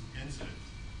in this incident.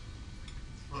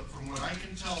 But from what I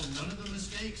can tell, none of the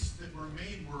mistakes that were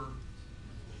made were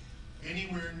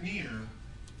anywhere near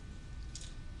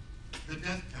the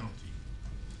death penalty.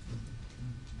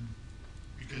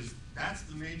 Because that's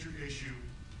the major issue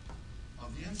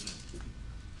of the incident,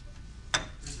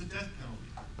 is the death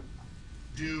penalty.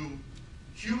 Do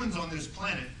humans on this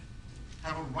planet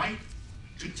have a right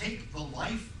to take the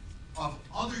life of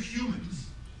other humans?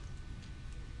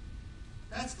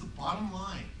 That's the bottom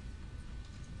line.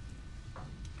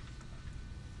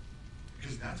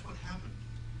 Because that's what happened.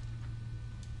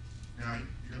 Now,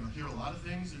 you're going to hear a lot of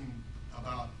things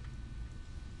about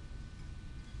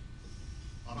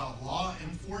law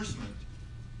enforcement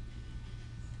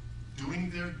doing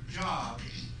their job,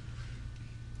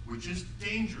 which is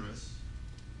dangerous,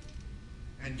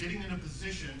 and getting in a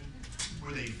position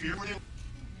where they fear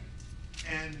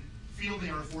and feel they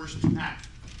are forced to act.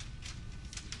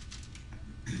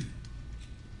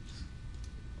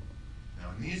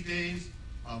 Now, in these days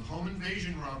of home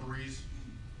invasion robberies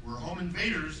where home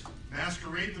invaders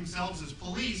masquerade themselves as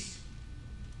police,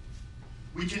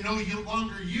 we can no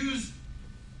longer use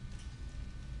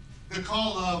the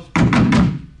call of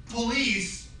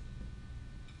police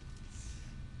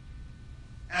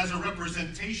as a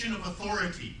representation of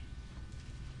authority.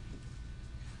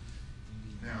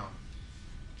 Now,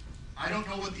 I don't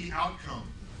know what the outcome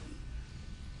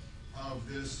of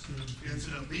this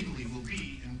incident legally will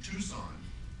be in Tucson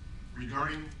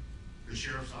regarding the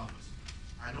sheriff's office.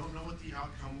 I don't know what the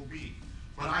outcome will be,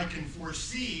 but I can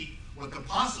foresee what the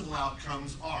possible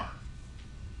outcomes are.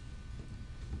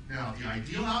 Now, the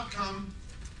ideal outcome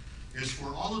is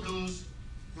for all of those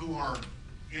who are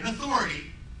in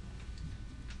authority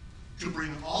to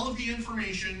bring all of the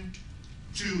information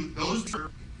to those that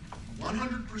are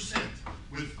 100%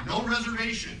 with no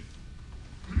reservation.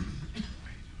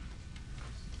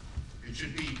 It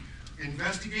should be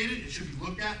investigated, it should be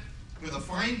looked at with a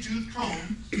fine-tooth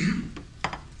comb.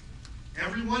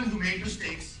 Everyone who made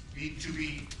mistakes need to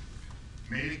be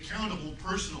made accountable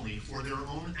personally for their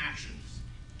own actions.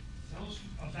 Tell us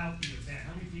about the event.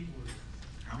 How many people were there?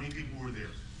 How many people were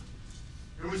there?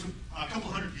 There was a couple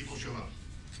hundred people show up.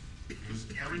 It was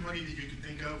everybody that you could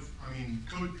think of. I mean,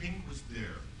 Code Pink was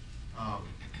there.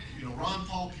 You know, Ron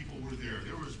Paul people were there.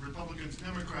 There was Republicans,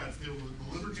 Democrats. There were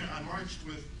the Libertarians. I marched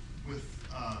with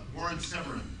Warren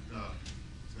Severin,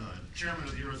 the chairman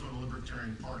of the Arizona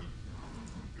Libertarian Party,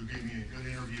 who gave me a good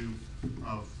interview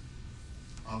of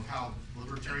how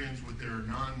libertarians, with their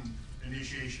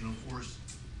non-initiation of force,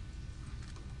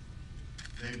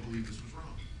 they believe this was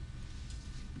wrong.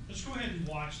 Let's go ahead and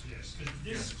watch this, because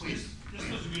Yes, please. this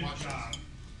does a good Watch job.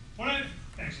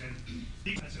 Thanks, Ed.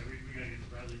 That's it. We gotta get to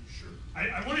Bradley. Sure.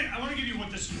 I want to give you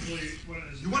what this really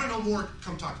was. You want to know more?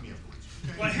 Come talk to me afterwards.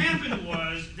 Okay? What happened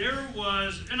was there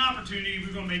was an opportunity we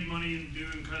were going to make money in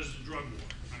doing because of the drug war.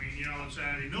 I mean, you know, it's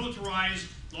a militarized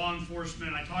law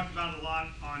enforcement. I talked about it a lot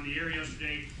on the air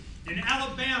yesterday. In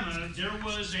Alabama, there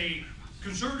was a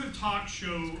conservative talk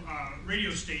show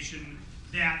radio station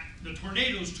that the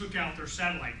tornadoes took out their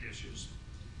satellite dishes.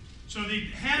 So they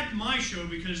had my show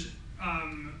because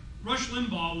Rush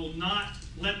Limbaugh will not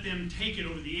let them take it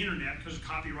over the internet because of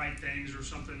copyright things or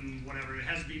something, whatever. It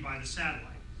has to be by the satellite.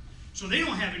 So they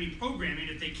don't have any programming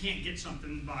if they can't get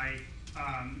something by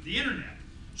the internet.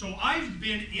 So I've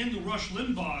been in the Rush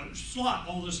Limbaugh slot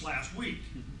all this last week.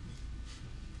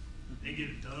 They get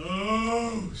a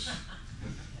dose.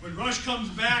 When Rush comes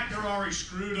back, they're already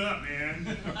screwed up,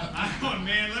 man. I'm going,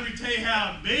 man, let me tell you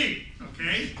how big,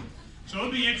 okay? So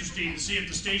it'll be interesting to see if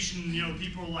the station, you know,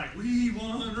 people are like, we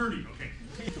want Ernie,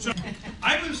 okay? So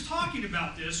I was talking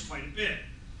about this quite a bit.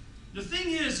 The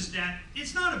thing is that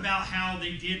it's not about how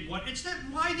they did what, it's not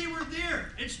why they were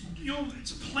there. It's, you know,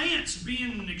 it's plants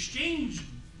being exchanged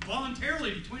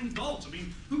voluntarily between adults. I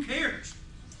mean, who cares?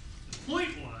 The point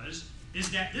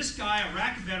is that this guy,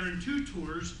 Iraq veteran, 2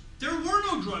 tours, there were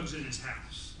no drugs in his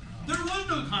house. There was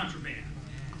no contraband.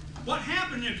 What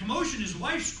happened in a commotion, his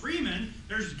wife's screaming,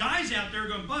 there's guys out there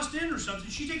going to bust in or something.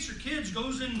 She takes her kids,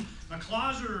 goes in a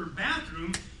closet or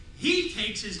bathroom. He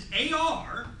takes his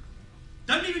AR,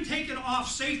 doesn't even take it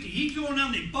off safety. He's going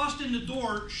down, they bust in the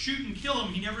door, shoot and kill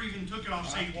him. He never even took it off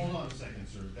safety. Hold on a second,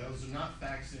 sir. Those are not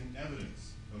facts and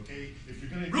evidence, okay? If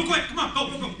you're gonna Real quick, come on,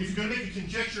 go. If you're gonna make a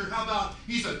conjecture, how about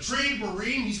he's a trained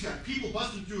Marine, he's got people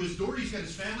busting through his door, he's got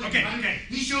his family behind him.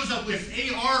 He shows up with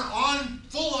AR on,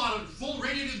 full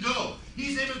ready to go.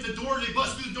 He's in at the door, they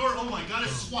bust through the door, oh my God,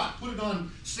 it's SWAT. Put it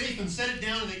on safe and set it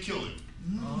down and they kill him.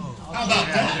 How about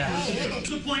that? That's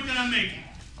the point that I'm making.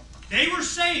 They were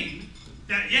saying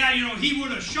that, yeah, you know, he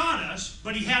would have shot us,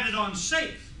 but he had it on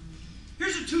safe.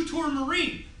 Here's a 2-tour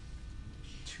Marine.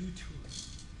 2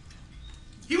 tours.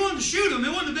 He wanted to shoot him, it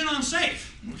wouldn't have been on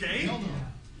safe, okay?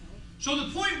 So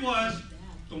the point was,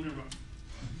 don't interrupt.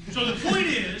 So the point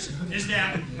is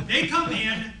that they come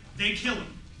in, they kill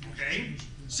him, okay?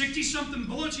 60-something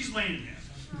bullets, he's laying there.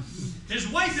 His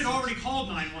wife had already called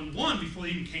 911 before they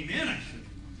even came in, I think.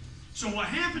 So what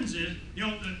happens is, you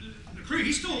know, the crew,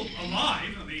 he's still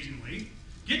alive, amazingly.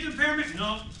 Get to the paramedic,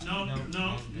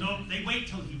 no. They wait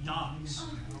till he dies.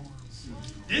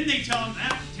 Then they tell him,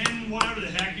 10, whatever the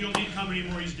heck, you don't need to come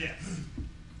anymore, he's dead.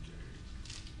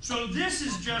 So this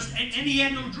is just, and he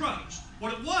had no drugs.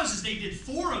 What it was is they did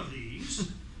 4 of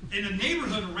these in a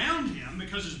neighborhood around him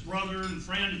because his brother and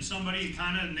friend and somebody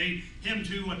kind of made him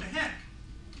too, what the heck.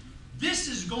 This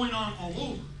is going on all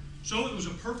over. So it was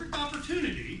a perfect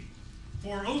opportunity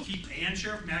for O'Keefe and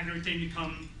Sheriff Mack and everything to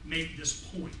come make this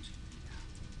point.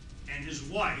 And his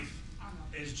wife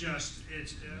is just,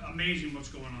 it's amazing what's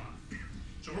going on.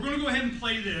 So we're going to go ahead and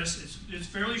play this. It's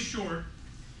fairly short.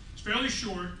 It's fairly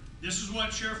short. This is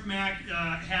what Sheriff Mack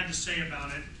had to say about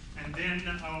it, and then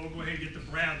we'll go ahead and get to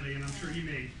Bradley, and I'm sure he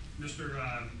may, Mr.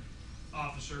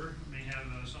 Officer, may have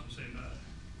something to say about it.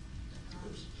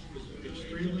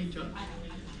 Extremely tough,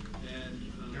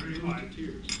 and Very moved quiet. to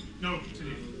tears No,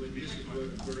 continue. when Mrs.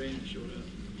 Varane showed up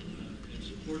and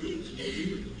supported us. What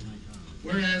we were doing.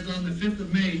 Whereas on the 5th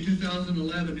of May,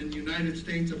 2011, in the United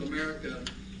States of America,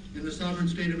 in the sovereign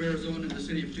state of Arizona, in the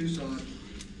city of Tucson,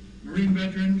 Marine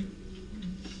veteran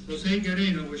Jose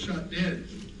Guerrero was shot dead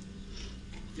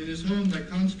in his home by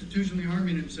constitutionally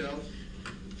arming himself,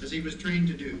 as he was trained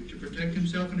to do, to protect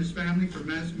himself and his family from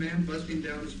masked men busting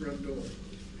down his front door.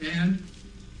 And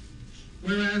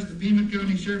whereas the Pima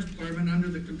County Sheriff's Department, under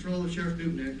the control of Sheriff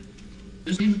Dubnik,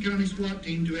 this Pima County SWAT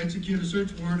team to execute a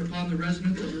search warrant upon the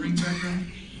residence of Marine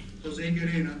veteran Jose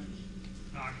Guerrero.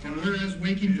 And whereas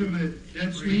waking from a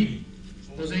dead sleep,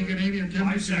 Jose Guerrero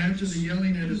attempted to answer the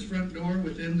yelling at his front door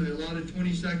within the allotted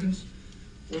 20 seconds,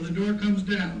 or the door comes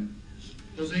down.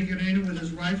 Jose Guerrero, with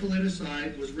his rifle at his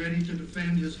side, was ready to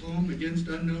defend his home against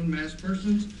unknown masked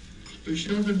persons who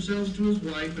showed themselves to his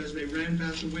wife as they ran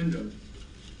past the window.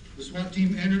 The SWAT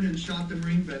team entered and shot the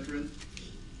Marine veteran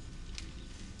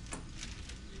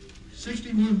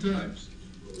 61 times.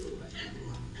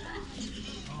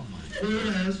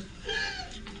 Whereas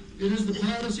it is the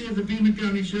policy of the Pima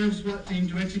County Sheriff's SWAT team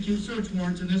to execute search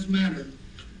warrants in this manner,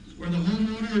 where the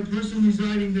homeowner or person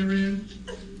residing therein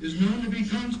is known to be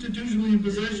constitutionally in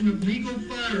possession of legal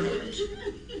firearms.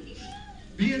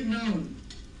 Be it known,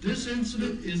 this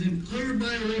incident is in clear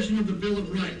violation of the Bill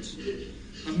of Rights.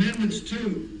 Amendments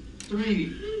 2,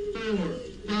 3, 4,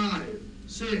 5,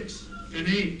 6, and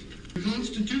 8. The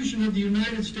Constitution of the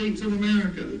United States of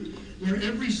America, where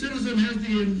every citizen has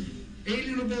the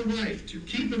inalienable right to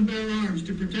keep and bear arms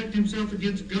to protect himself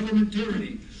against government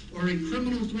tyranny or a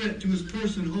criminal threat to his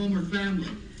person, home, or family.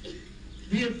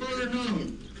 Be it further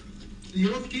known, the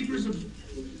oath keepers of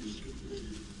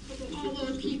All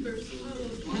oath keepers.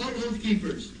 all oath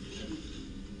keepers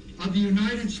of the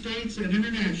United States and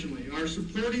internationally are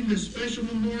supporting this special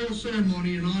memorial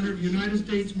ceremony in honor of United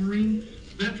States Marine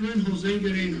veteran Jose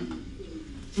Guerrero,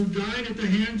 who died at the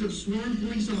hands of sworn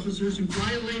police officers who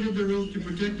violated their oath to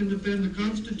protect and defend the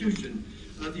Constitution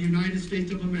of the United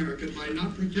States of America by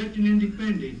not protecting and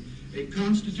defending a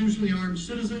constitutionally armed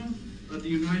citizen of the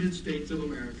United States of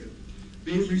America.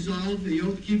 Be it resolved, the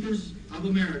Oath Keepers of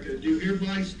America do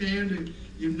hereby stand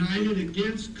united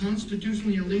against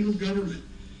constitutionally illegal government,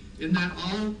 in that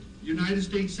all United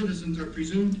States citizens are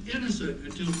presumed innocent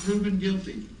until proven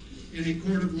guilty in a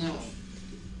court of law,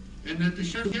 and that the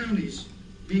sheriff counties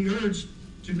be urged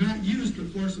to not use the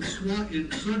force of SWAT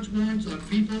in search warrants on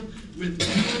people with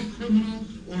no criminal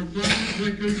or violent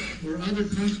records or other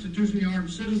constitutionally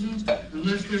armed citizens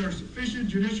unless there are sufficient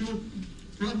judicial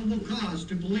probable cause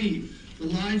to believe the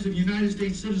lives of United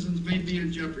States citizens may be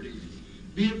in jeopardy.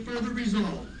 Be it further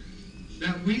resolved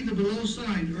that we, the below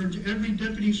signed, urge every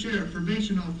deputy sheriff,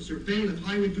 probation officer, bailiff,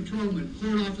 highway patrolman,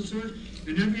 court officer,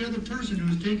 and every other person who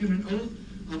has taken an oath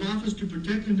of office to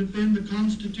protect and defend the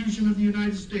Constitution of the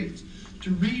United States,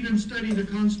 to read and study the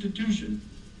Constitution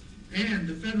and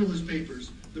the Federalist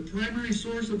Papers, the primary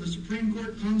source of the Supreme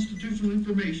Court constitutional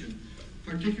information,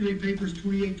 particularly papers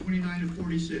 28, 29, and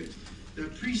 46,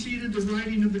 that preceded the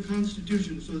writing of the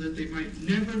Constitution, so that they might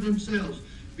never themselves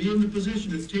be in the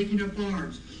position of taking up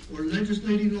arms or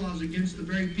legislating laws against the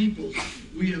very peoples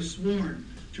we have sworn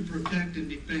to protect and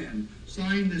defend.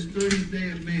 Signed this 30th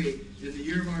day of May in the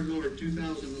year of our Lord,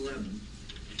 2011.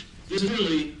 This is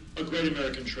really a great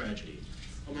American tragedy.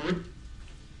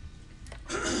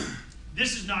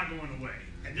 This is not going away,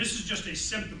 and this is just a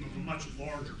symptom of a much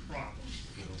larger problem,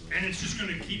 and it's just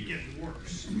going to keep getting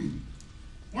worse.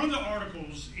 One of the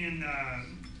articles in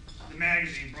the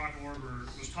magazine, Brock Orber,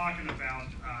 was talking about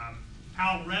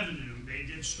how revenue, they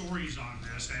did stories on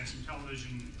this and some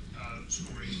television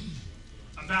stories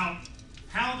about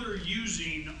how they're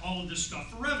using all of this stuff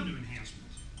for revenue enhancement.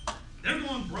 They're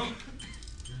going broke.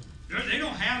 They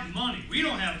don't have the money. We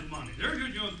don't have the money. They're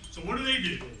good. So what do?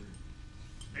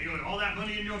 They go, all that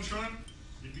money in your truck,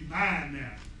 you'd be buying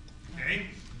that. Okay?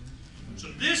 So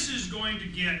this is going to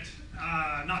get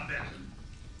not better.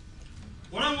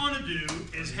 What I want to do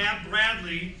is have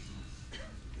Bradley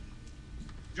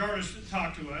Jarvis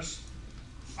talk to us.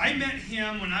 I met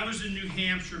him when I was in New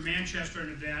Hampshire, Manchester,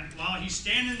 an event, while he's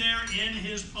standing there in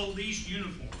his police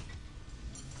uniform,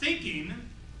 thinking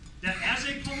that as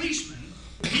a policeman,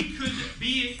 he could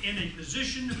be in a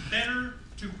position better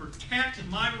to protect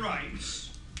my rights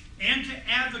and to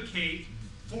advocate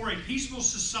for a peaceful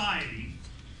society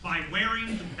by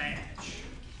wearing the badge.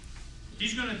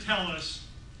 He's going to tell us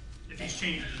if he's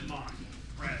changed his mind.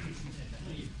 Bradley.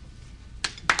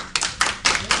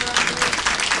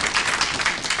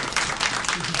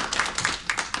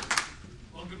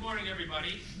 Well, good morning,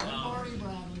 everybody. Good morning,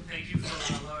 Bradley. Thank you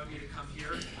for allowing me to come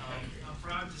here. I'm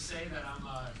proud to say that I'm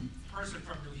a person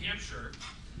from New Hampshire,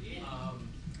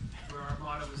 where our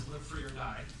motto is live free or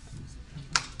die.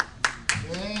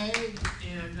 Hey.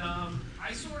 And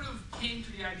I sort of came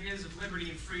to the ideas of liberty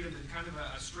and freedom in kind of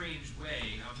a strange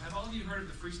way. Have all of you heard of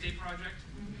the Free State Project?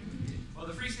 Well,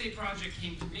 the Free State Project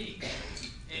came to me,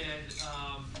 and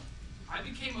I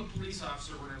became a police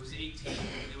officer when I was 18.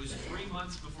 It was 3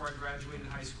 months before I graduated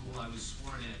high school. I was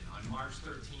sworn in on March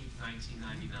 13th,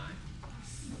 1999.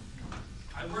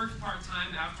 I worked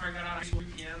part-time after I got out of school.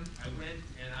 I went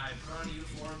and I put on a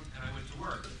uniform and I went to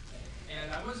work.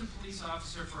 And I was a police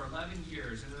officer for 11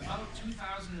 years. And in about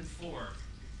 2004,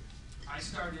 I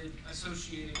started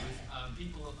associating with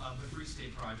people of the Free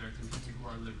State Project and people who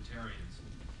are libertarians.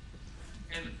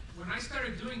 And when I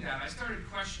started doing that, I started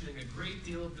questioning a great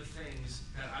deal of the things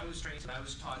that I was trained, that I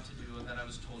was taught to do, and that I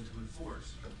was told to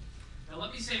enforce. Now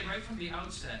let me say right from the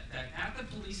outset that at the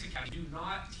police academy, do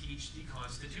not teach the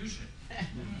Constitution.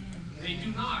 They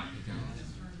do not.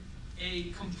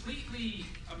 A completely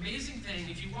amazing thing,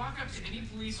 if you walk up to any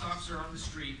police officer on the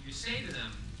street, you say to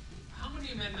them, how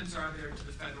many amendments are there to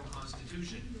the federal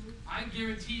Constitution? I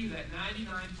guarantee you that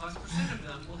 99+% of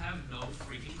them will have no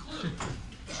freaking clue.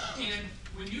 And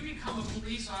when you become a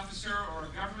police officer or a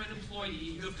government employee,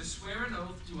 you have to swear an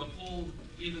oath to uphold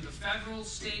either the federal,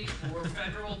 state, or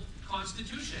federal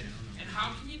Constitution. And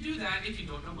how can you do that if you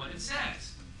don't know what it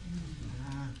says?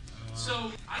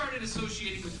 So I started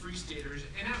associating with Free Staters,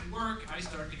 and at work I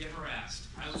started to get harassed.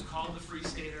 I was called a Free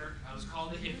Stater, I was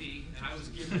called a hippie, and I was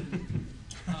given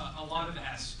a lot of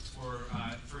S for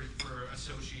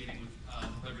associating with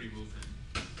the Liberty Movement.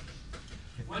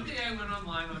 One day I went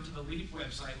online onto the LEAP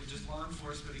website, which is Law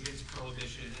Enforcement Against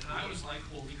Prohibition, and I was like,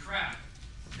 holy crap,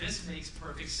 this makes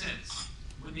perfect sense.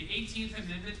 When the 18th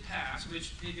Amendment passed,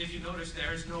 which, if you notice,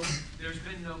 there's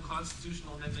been no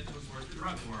constitutional amendment to enforce the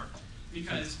drug war,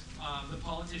 because the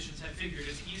politicians have figured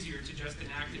it's easier to just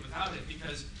enact it without it,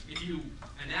 because if you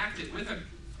enact it with a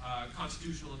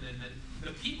constitutional amendment,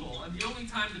 the people, and the only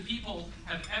time the people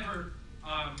have ever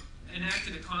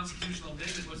enacted a constitutional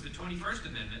amendment was the 21st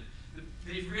Amendment.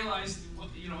 They've realized,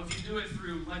 you know, if you do it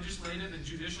through legislative and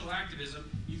judicial activism,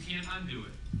 you can't undo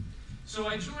it. So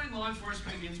I joined Law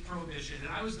Enforcement Against Prohibition, and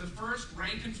I was the first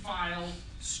rank and file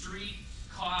street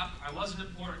cop. I wasn't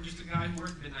important, just a guy who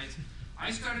worked midnights. I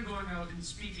started going out and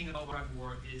speaking about drug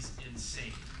war is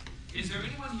insane. Is there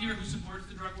anyone here who supports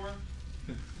the drug war?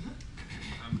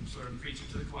 I'm sort of preaching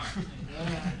to the choir.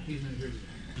 He's not here today.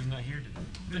 I'm not here today.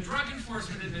 The Drug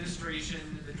Enforcement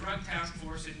Administration, the Drug Task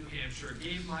Force in New Hampshire,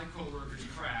 gave my coworkers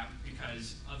crap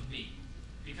because of me.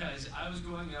 Because I was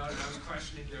going out and I was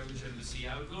questioning their legitimacy.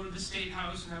 I would go to the State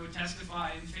House and I would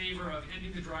testify in favor of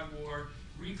ending the drug war,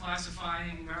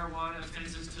 reclassifying marijuana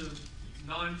offenses to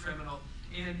non-criminal,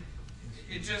 and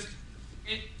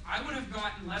I would have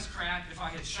gotten less crap if I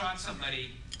had shot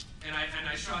somebody and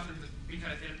I shot them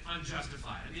because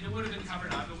unjustified. I mean, it would have been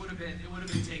covered up. It would have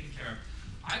been taken care of.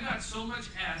 I got so much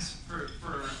S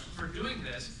for doing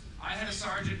this. I had a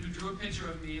sergeant who drew a picture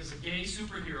of me as a gay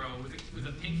superhero with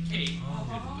a pink cape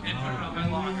and put it on my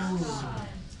locker.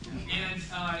 And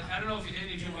I don't know if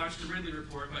any of you watched the Ridley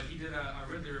Report, but he did a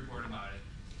Ridley Report about it.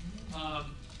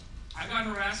 I got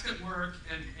harassed at work,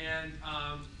 and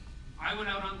I went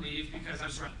out on leave because I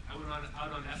went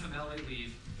out on FMLA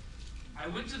leave. I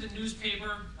went to the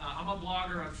newspaper. I'm a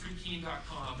blogger on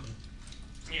freekeen.com,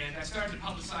 and I started to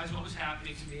publicize what was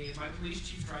happening to me, and my police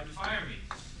chief tried to fire me.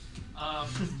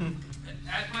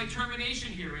 At my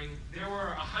termination hearing, there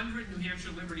were 100 New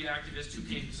Hampshire liberty activists who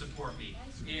came to support me.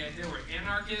 And there were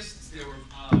anarchists, there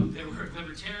were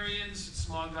libertarians,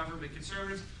 small government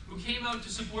conservatives, who came out to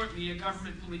support me, a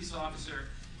government police officer.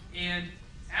 And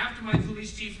after my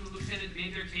police chief and lieutenant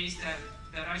made their case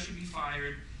that I should be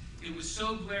fired, it was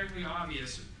so glaringly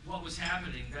obvious what was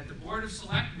happening that the Board of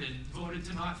Selectmen voted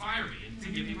to not fire me and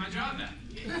to give me my job back.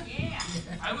 Yeah.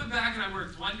 I went back and I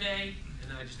worked one day,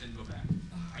 and then I just didn't go back.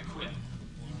 I quit.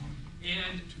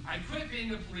 And I quit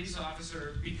being a police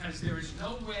officer because there is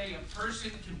no way a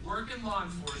person can work in law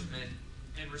enforcement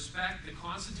and respect the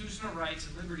constitutional rights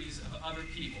and liberties of other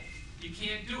people. You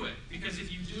can't do it, because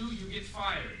if you do, you get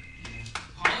fired.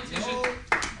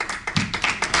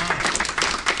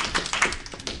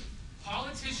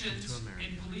 Politicians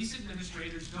and police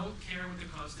administrators don't care what the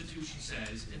Constitution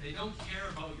says, and they don't care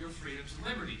about your freedoms and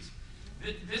liberties.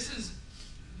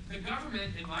 The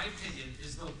government, in my opinion,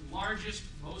 is the largest,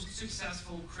 most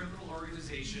successful criminal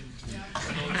organization. And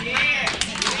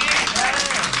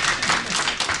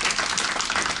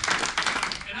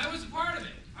I was a part of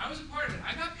it.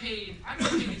 I got paid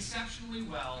exceptionally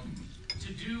well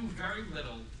to do very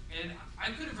little, and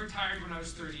I could have retired when I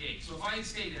was 38. So if I had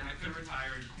stayed in, I could have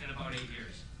retired in about 8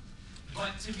 years.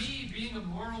 But to me, being a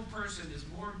moral person is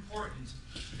more important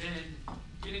than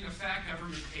getting a fat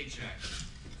government paycheck.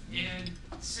 And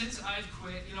since I've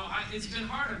quit, it's been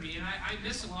hard on me, and I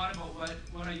miss a lot about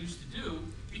what I used to do,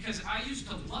 because I used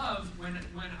to love when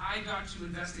I got to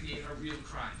investigate a real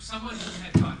crime. Someone who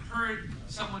had gotten hurt,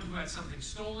 someone who had something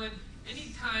stolen.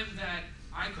 Anytime that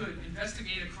I could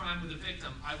investigate a crime with a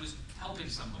victim, I was helping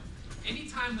someone.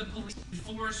 Anytime the police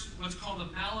enforce what's called a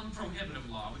malum prohibitum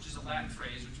law, which is a Latin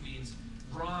phrase which means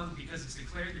wrong because it's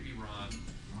declared to be wrong,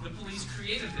 the police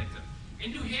create a victim. In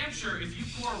New Hampshire, if you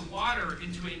pour water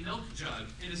into a milk jug,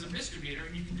 it is a misdemeanor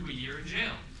and you can do a year in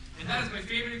jail. And that is my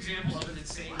favorite example of an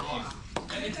insane law.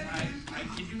 And I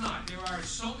kid you not, there are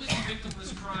so many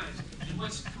victimless crimes. And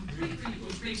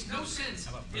which makes no sense,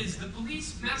 is the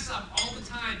police mess up all the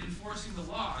time enforcing the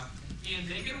law, and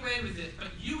they get away with it, but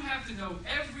you have to know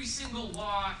every single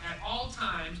law at all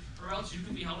times, or else you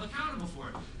can be held accountable for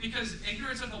it. Because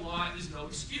ignorance of the law is no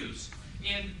excuse.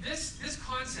 And this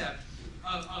concept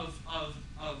of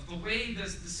the way the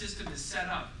system is set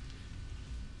up,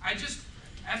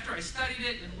 after I studied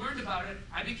it and learned about it,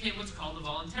 I became what's called a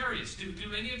voluntarist.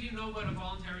 Do any of you know what a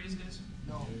voluntarist is?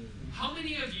 No. How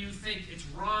many of you think it's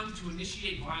wrong to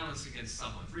initiate violence against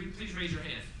someone? Please raise your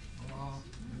hand.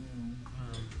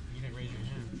 You didn't raise your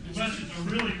hand. The questions are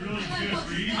really, really good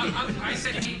for you. I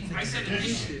said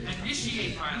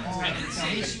initiate violence. I didn't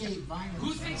say Initiate violence.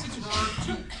 who thinks it's wrong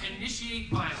to initiate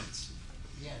violence.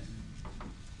 Yes.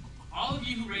 All of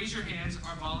you who raise your hands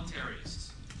are voluntarists.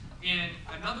 And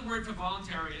another word for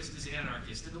voluntarist is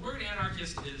anarchist. And the word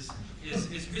anarchist is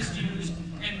misused.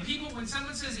 And people, when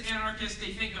someone says anarchist,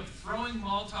 they think of throwing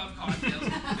Molotov cocktails.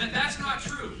 That's not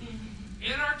true.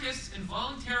 Anarchists and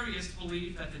voluntarists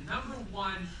believe that the number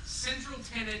one central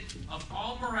tenet of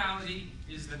all morality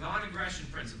is the non-aggression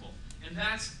principle. And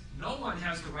that's no one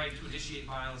has the right to initiate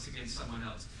violence against someone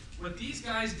else. What these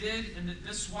guys did in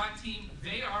this SWAT team,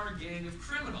 they are a gang of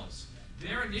criminals.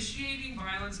 They're initiating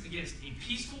violence against a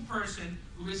peaceful person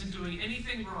who isn't doing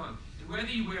anything wrong. And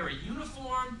whether you wear a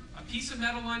uniform, a piece of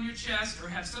metal on your chest, or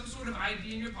have some sort of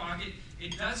ID in your pocket,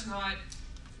 it does not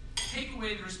take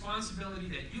away the responsibility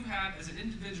that you have as an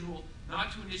individual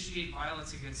not to initiate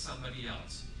violence against somebody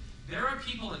else. There are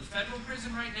people in federal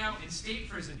prison right now, in state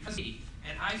prison,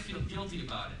 and I feel guilty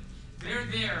about it. They're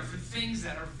there for things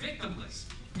that are victimless.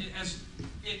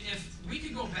 If we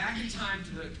could go back in time to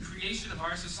the creation of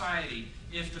our society,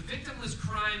 if the victimless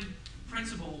crime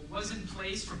principle was in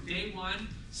place from day one,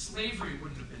 slavery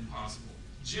wouldn't have been possible.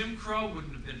 Jim Crow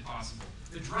wouldn't have been possible.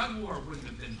 The drug war wouldn't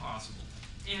have been possible.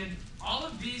 And all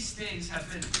of these things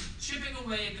have been chipping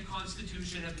away at the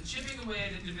Constitution, have been chipping away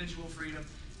at individual freedom,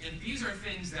 and these are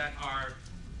things that are,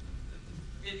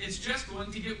 it's just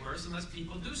going to get worse unless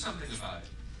people do something about it.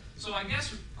 So I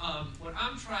guess what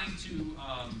I'm trying to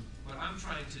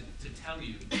tell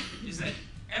you is that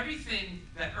everything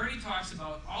that Ernie talks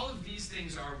about, all of these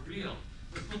things are real.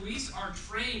 The police are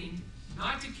trained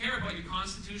not to care about your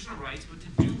constitutional rights, but to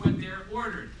do what they're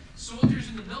ordered. Soldiers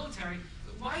in the military,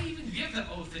 why even give the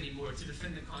oath anymore to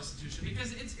defend the Constitution?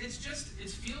 Because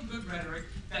it's feel-good rhetoric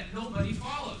that nobody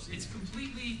follows. It's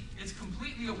completely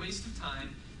a waste of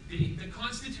time. The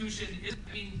Constitution is,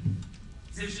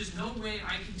 there's just no way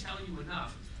I can tell you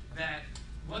enough that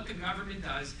what the government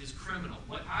does is criminal.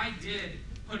 What I did,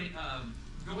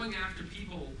 going after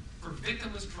people for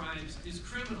victimless crimes, is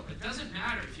criminal. It doesn't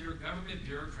matter if you're a government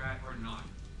bureaucrat or not.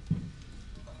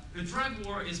 The drug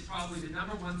war is probably the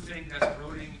number one thing that's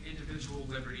eroding individual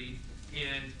liberty,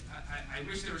 and I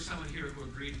wish there was someone here who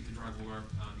agreed with the drug war,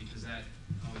 because that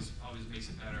always makes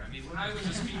it better. When I was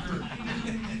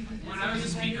a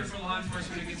speaker for law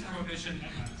enforcement against prohibition,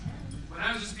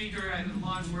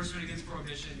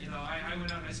 I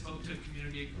went out and I spoke to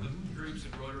community groups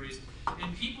and Rotaries,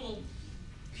 and people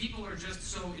are just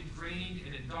so ingrained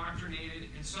and indoctrinated,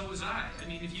 and so was I.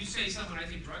 If you say something, I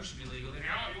think drugs should be legal, then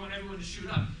you want everyone to shoot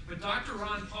up. But Dr.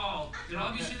 Ron Paul, did all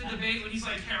of you see the debate when he's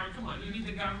like, heroin, come on, you need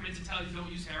the government to tell you don't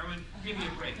use heroin? Give me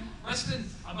a break.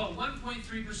 About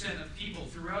 1.3% of people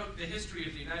throughout the history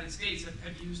of the United States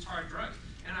have used hard drugs.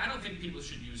 And I don't think people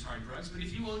should use hard drugs, but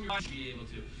if you own your, you should be able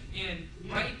to. And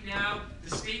right now,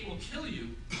 the state will kill you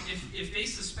if they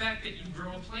suspect that you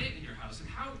grow a plant in your house. And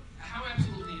how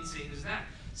absolutely insane is that?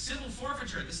 Civil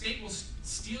forfeiture, the state will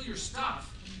steal your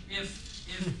stuff if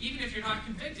even if you're not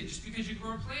convicted, just because you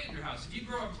grow a plant in your house. If you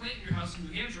grow a plant in your house in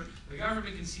New Hampshire, the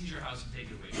government can seize your house and take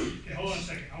it away from you. Okay, hold on a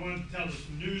second. I want to tell this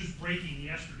news breaking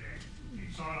yesterday.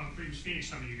 You saw it on Freedom's Phoenix,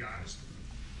 some of you guys.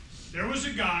 There was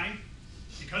a guy,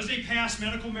 because they passed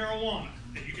medical marijuana,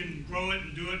 that you can grow it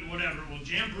and do it and whatever. Well,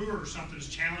 Jan Brewer or something is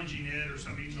challenging it or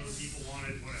something, even though the people want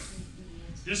it, whatever.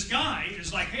 This guy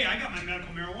is like, hey, I got my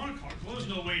medical marijuana card. Well, there's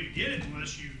no way to get it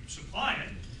unless you supply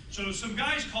it. So some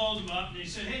guys called him up and they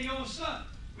said, hey, yo, what's up?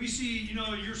 We see,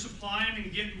 you're supplying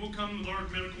and we'll come with our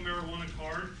medical marijuana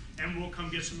card and we'll come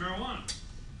get some marijuana.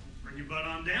 Bring your butt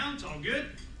on down, it's all good.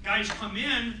 Guys come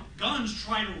in, guns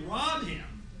try to rob him.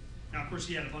 Now, of course,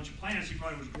 he had a bunch of plants. He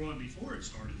probably was growing before it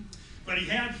started. But he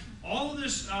had all of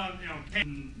this,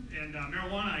 and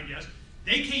marijuana, I guess.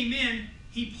 They came in.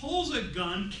 He pulls a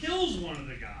gun, kills one of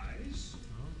the guys,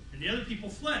 and the other people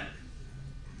fled.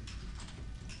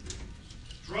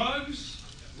 Drugs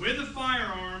with a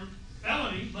firearm,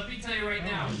 felony. Let me tell you right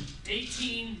now,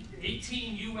 18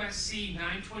 USC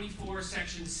 924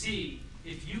 Section C,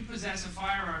 if you possess a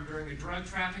firearm during a drug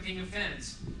trafficking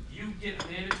offense, you get a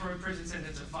mandatory prison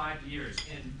sentence of 5 years.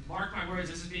 And mark my words,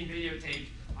 this is being videotaped.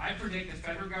 I predict the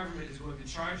federal government is going to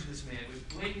charge this man, which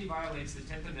blatantly violates the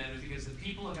 10th Amendment, because the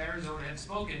people of Arizona have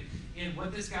spoken, and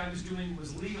what this guy was doing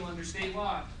was legal under state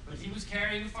law, but he was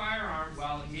carrying a firearm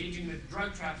while engaging in a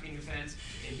drug trafficking offense,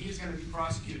 and he's going to be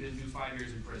prosecuted and do 5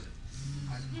 years in prison.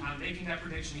 I'm making that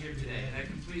prediction here today, and that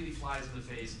completely flies in the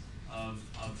face of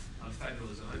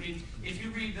federalism. I mean, if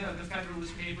you read the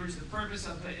Federalist Papers, the purpose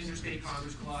of the Interstate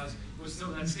Commerce Clause was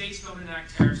so that states don't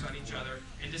enact tariffs on each other,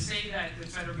 and to say that the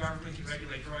federal government can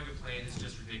regulate growing a plant is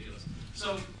just ridiculous.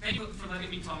 So, thank you for letting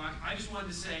me talk. I just wanted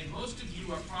to say, most of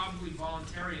you are probably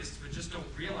voluntarists, but just don't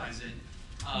realize it.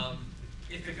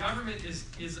 If the government is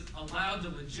allowed the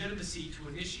legitimacy to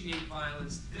initiate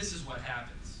violence, this is what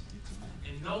happens.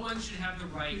 And no one should have the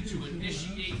right to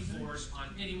initiate force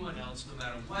on anyone else, no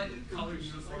matter what color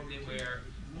uniform they wear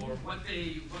or what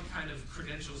kind of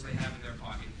credentials they have in their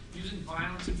pocket. Using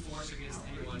violence and force against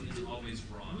anyone is always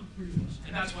wrong.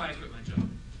 And that's why I quit my job.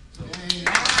 So.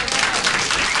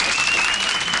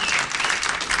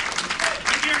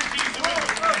 I guarantee you someone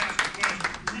will ask a question.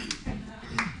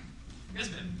 Yes,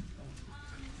 ma'am.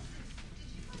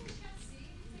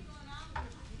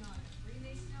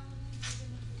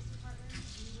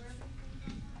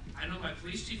 I know my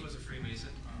police chief was a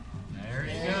Freemason. There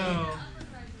you go.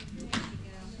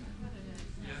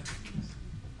 Yeah.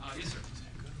 Yes, sir.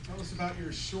 Tell us about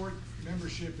your short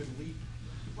membership in LEAP.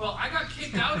 Well, I got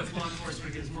kicked out of law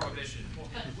enforcement against prohibition.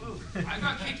 I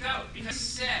got kicked out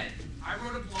because I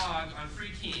wrote a blog on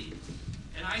Free Keene,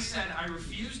 and I said I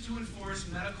refuse to enforce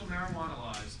medical marijuana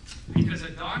laws because a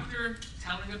doctor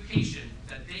telling a patient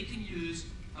that they can use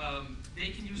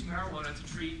marijuana to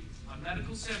treat a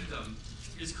medical symptom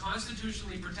is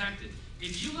constitutionally protected.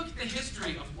 If you look at the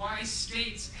history of why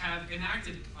states have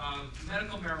enacted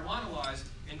medical marijuana laws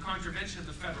in contravention of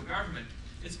the federal government,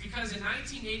 it's because in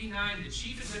 1989, the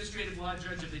chief administrative law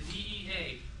judge of the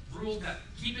DEA ruled that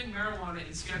keeping marijuana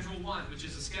in Schedule 1, which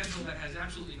is a schedule that has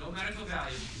absolutely no medical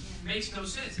value, makes no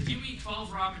sense. If you eat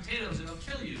 12 raw potatoes, it'll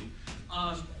kill you.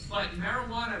 But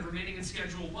marijuana remaining in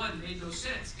Schedule 1 made no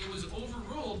sense. It was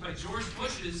overruled by George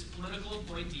Bush's political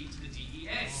appointee to the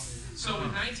DEA. So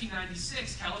in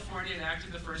 1996, California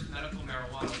enacted the first medical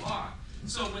marijuana law.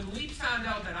 So when LEAP found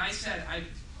out that I said I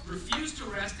refuse to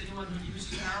arrest anyone who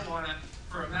uses marijuana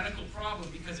for a medical problem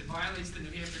because it violates the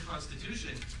New Hampshire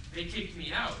Constitution, they kicked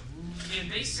me out.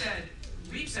 And they said,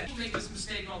 LEAP said, people make this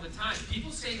mistake all the time.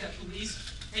 People say that police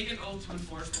take an oath to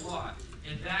enforce the law,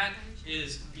 and that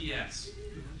is BS.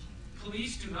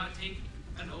 Police do not take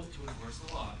an oath to enforce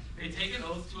the law. They take an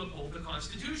oath to uphold the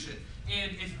Constitution.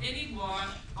 And if any law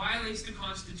violates the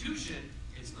Constitution,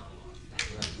 it's not a law.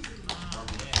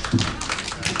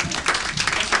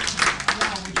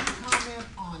 Now, would you comment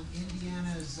on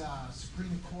Indiana's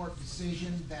Supreme Court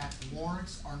decision that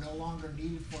warrants are no longer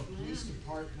needed for police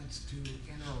departments to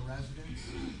enter a residence?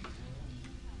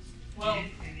 Well,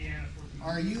 Indiana.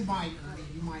 Or you might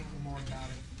know more about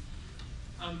it.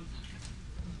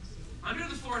 Under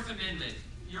the Fourth Amendment,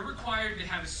 you're required to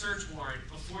have a search warrant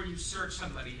before you search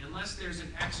somebody, unless there's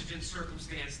an exigent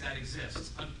circumstance that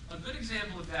exists. A good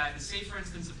example of that is, say, for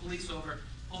instance, a police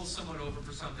pulls someone over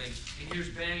for something and hears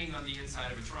banging on the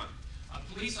inside of a trunk. A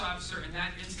police officer in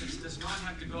that instance does not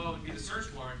have to go and get a search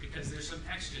warrant because there's some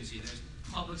exigency. There's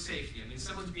public safety. I mean,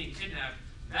 someone's being kidnapped,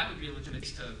 that would be a legitimate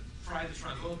to pry the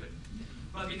trunk open.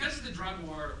 But because of the drug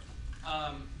war,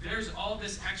 there's all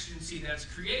this exigency that's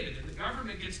created, and the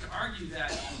government gets to argue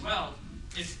that, well,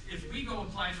 if we go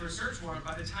apply for a search warrant,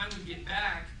 by the time we get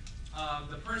back,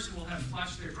 the person will have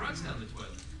flushed their drugs down the toilet.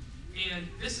 And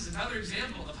this is another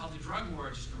example of how the drug war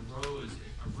just arose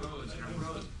and arose and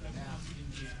arose.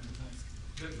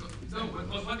 No,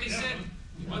 what they said,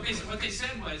 what they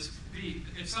said was,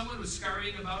 if someone was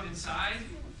scurrying about inside,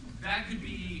 that could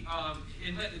be,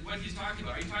 what he's talking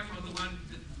about. Are you talking about the one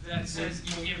that says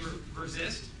you can't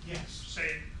resist? Yes.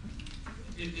 Say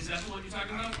it. Is that the one you're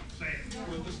talking about? Say it.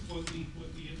 What the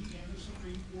Indiana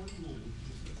Supreme Court ruled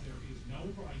is that there is no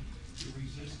right to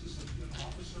resist an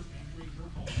officer entering your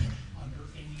home under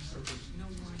any circumstances.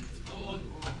 What?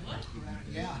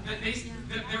 Yeah.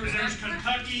 There's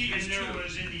Kentucky and there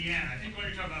was Indiana. I think what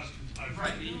you're talking about is Kentucky.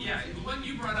 Right, yeah, the one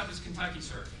you brought up is Kentucky,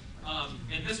 sir.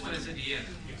 And this one is Indiana.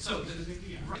 So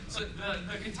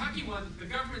the Kentucky one, the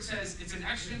government says it's an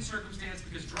exigent circumstance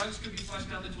because drugs could be flushed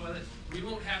down the toilet. We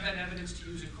won't have that evidence to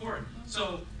use in court.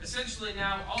 So essentially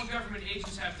now all government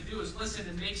agents have to do is listen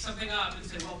and make something up and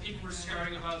say, well, people were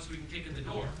scurrying about so we can kick in the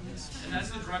door. And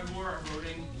that's the drug war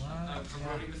eroding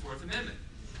the Fourth Amendment.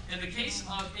 In the case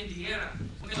of Indiana,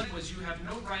 what it was you have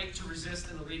no right to resist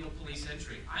an illegal police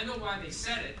entry. I know why they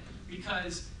said it,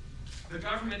 because the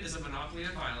government is a monopoly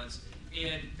on violence,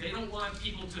 and they don't want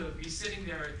people to be sitting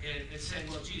there and saying,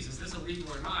 well, geez, is this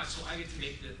illegal or not, so I get to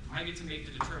make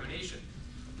the determination.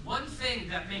 One thing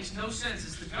that makes no sense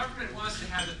is the government wants to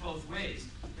have it both ways.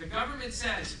 The government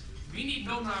says, we need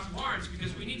no-knock warrants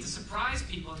because we need to surprise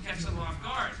people and catch them off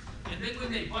guard. And then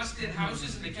when they bust in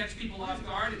houses and they catch people off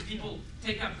guard and people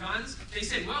take up guns, they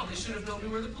say, well, they should have known we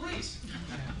were the police.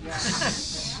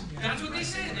 That's what they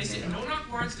say. They say no-knock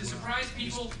warrants to surprise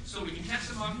people so we can catch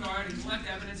them off guard and collect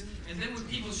evidence. And then when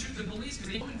people shoot the police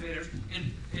because they're home invaders,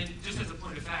 and just as a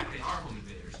point of fact, they are home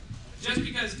invaders. Just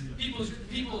because people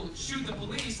shoot the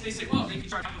police, they say, well, they can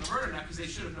charge them with murder now because they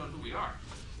should have known who we are.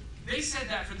 They said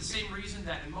that for the same reason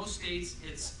that in most states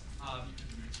it's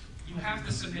you have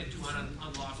to submit to an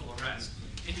unlawful arrest.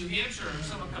 In New Hampshire, if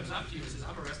someone comes up to you and says,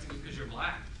 I'm arresting you because you're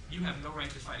black, you have no right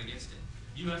to fight against it.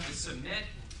 You have to submit,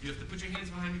 you have to put your hands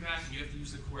behind your back, and you have to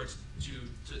use the courts to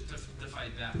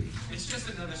fight back. It's just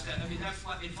another step. I mean, it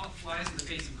flies in the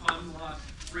face of common law,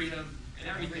 freedom, and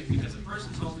everything, because a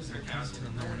person's home is their castle,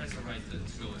 and no one has the right to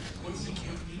go in. What's the needs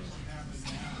to happen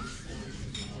now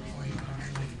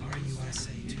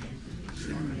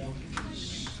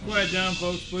Go ahead, down,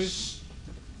 folks, please.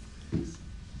 Is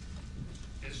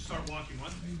start walking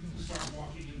what? start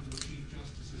walking into the Chief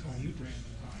Justice's home at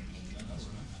random times?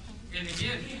 And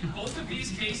again, both of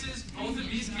these cases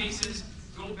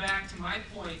go back to my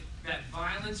point that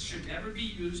violence should never be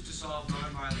used to solve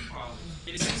nonviolent problems.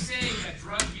 It isn't saying that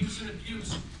drug use and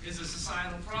abuse is a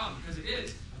societal problem, because it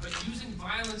is. But using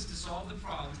violence to solve the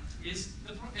problem is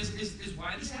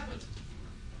why this happens.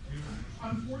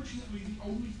 Unfortunately, the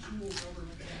only tool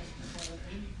government has to solve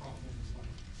any problem is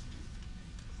violence.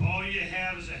 All you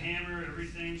have is a hammer,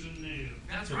 everything's a nail.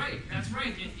 That's right, that's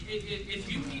right. If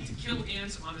you need to kill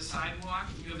ants on the sidewalk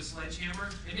and you have a sledgehammer,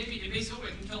 it may say, oh,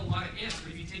 it can kill a lot of ants,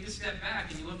 but if you take a step back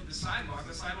and you look at the sidewalk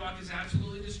is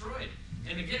absolutely destroyed.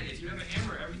 And again, if you have a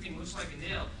hammer, everything looks like a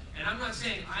nail. And I'm not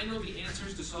saying I know the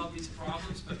answers to solve these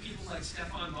problems, but people like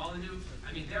Stefan Molyneux,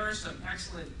 I mean, there are some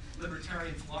excellent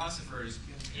libertarian philosophers,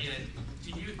 and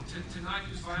to not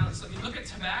use violence. I mean, look at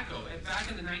tobacco. Back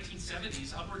in the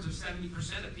 1970s, upwards of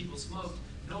 70% of people smoked.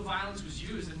 No violence was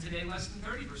used, and today less than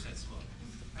 30% smoke.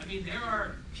 I mean, there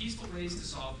are peaceful ways to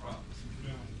solve problems.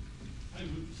 Well, I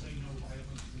would say no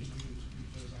violence is used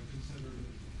because I consider the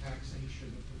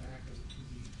taxation of tobacco to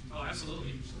be Oh,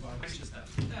 absolutely. use of It's violence. just that.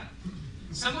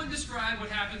 Someone describe what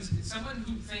happens, someone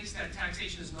who thinks that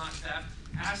taxation is not theft,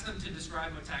 ask them to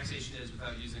describe what taxation is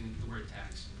without using the word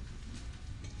tax.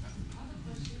 How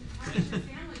does your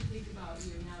family think about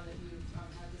you now that you've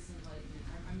had this enlightenment?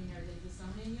 I mean, are they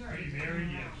disowning you? Are you married?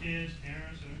 You have kids,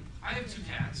 parents? I have 2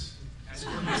 cats. I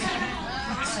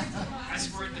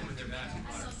squirt them with their bathroom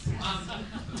water.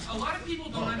 A lot of people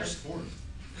don't understand.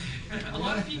 A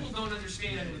lot of people don't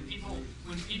understand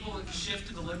when people shift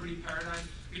to the liberty paradigm,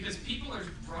 because people are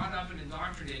brought up and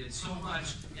indoctrinated so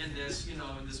much in this, in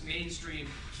this mainstream.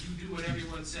 You do what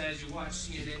everyone says. You watch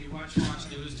CNN. You watch Fox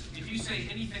News. If you say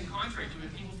anything contrary to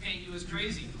it, people paint you as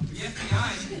crazy.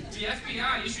 The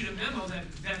FBI issued a memo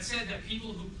that said that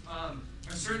people who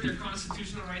assert their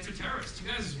constitutional rights are terrorists. You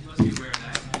guys must be aware of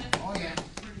that. Oh, yeah.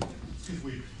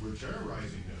 We're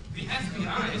terrorizing them. The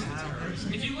FBI is a terrorist.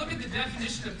 If you look at the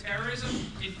definition of terrorism,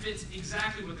 it fits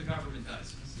exactly what the government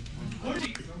does. What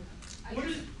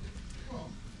is Well,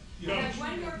 Yeah,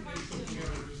 one more question. put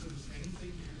together is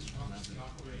anything that disrupts the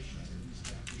operation of the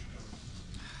established government.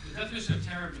 The definition of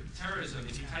terrorism,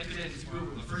 if you type it in into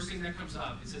Google, the first thing that comes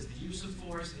up, it says the use of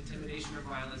force, intimidation, or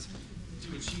violence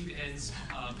to achieve ends,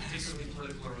 particularly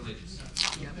political or religious.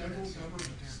 The federal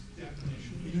government's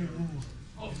definition.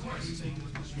 Oh, of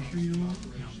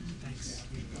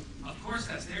course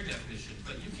that's their definition,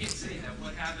 but you can't say that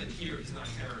what happened here is not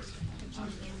terrorism.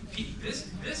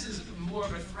 This is more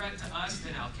of a threat to us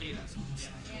than Al-Qaeda.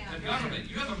 The government,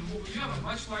 you have a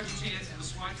much larger chance of a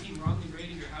SWAT team wrongly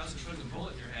raiding your house and putting a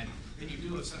bullet in your head than you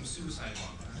do of some suicide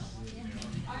bomber.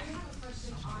 I have a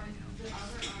question on the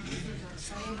other officers are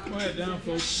saying. Quiet down,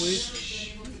 folks,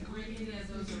 please.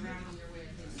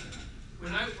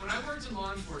 When I worked in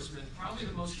law enforcement, probably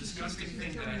the most disgusting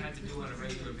thing that I had to do on a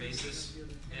regular basis,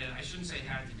 and I shouldn't say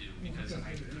had to do because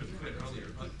I could have quit earlier,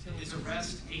 but is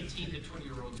arrest 18 to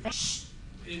 20-year-olds.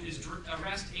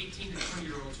 Arrest 18 to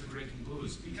 20-year-olds for drinking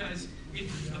booze, because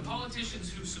if the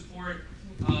politicians who support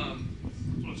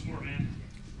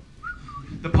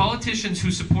the politicians who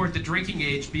support the drinking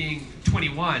age being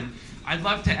 21, I'd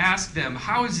love to ask them,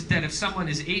 how is it that if someone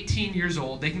is 18 years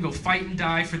old, they can go fight and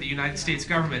die for the United States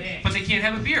government, but they can't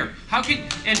have a beer? How can,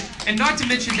 and not to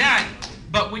mention that,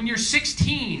 but when you're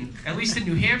 16, at least in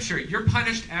New Hampshire, you're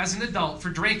punished as an adult for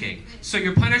drinking. So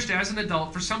you're punished as an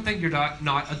adult for something you're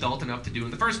not adult enough to do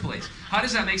in the first place. How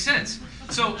does that make sense?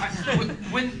 So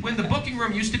when the booking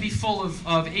room used to be full of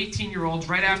 18-year-olds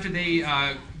right after they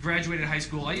graduated high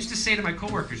school, I used to say to my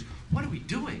coworkers, what are we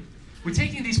doing? We're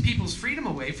taking these people's freedom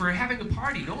away for having a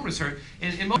party. No one was hurt.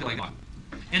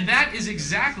 And that is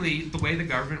exactly the way the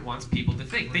government wants people to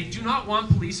think. They do not want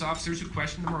police officers who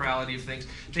question the morality of things.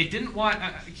 They didn't want...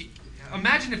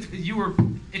 imagine if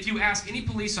you ask any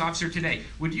police officer today,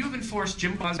 would you have enforced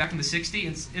Jim Crow laws back in the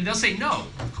 60s? And they'll say, no,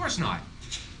 of course not.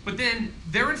 But then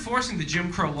they're enforcing the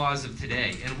Jim Crow laws of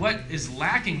today. And what is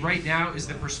lacking right now is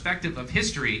the perspective of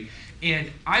history.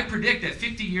 And I predict that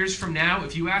 50 years from now,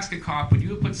 if you ask a cop, would you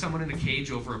have put someone in a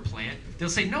cage over a plant? They'll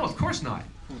say, no, of course not.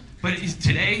 But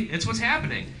today, it's what's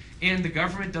happening. And the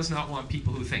government does not want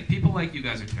people who think. People like you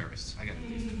guys are terrorists. I got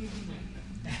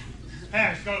it.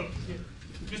 Hey, go.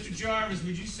 Mr. Jarvis,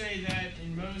 would you say that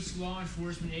in most law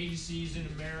enforcement agencies in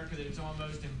America that it's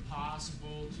almost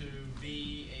impossible to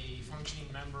be a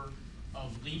functioning member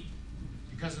of LEAP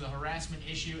because of the harassment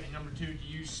issue? And number two, do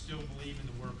you still believe in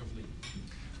the work of LEAP?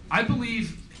 I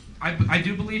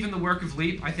do believe in the work of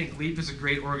LEAP. I think LEAP is a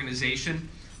great organization.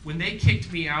 When they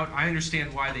kicked me out, I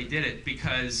understand why they did it,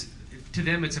 because to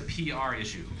them it's a PR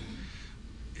issue.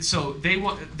 So they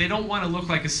don't want to look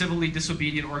like a civilly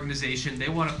disobedient organization. They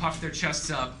want to puff their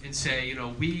chests up and say, you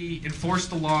know, we enforce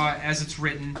the law as it's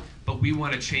written, but we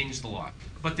want to change the law.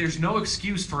 But there's no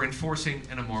excuse for enforcing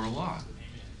an immoral law.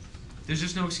 There's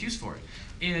just no excuse for it.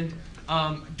 And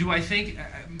do I think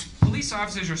police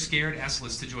officers are scared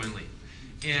S-list to join LEAP?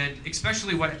 And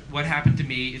especially what happened to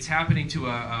me, it's happening to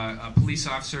a police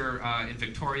officer in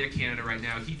Victoria, Canada right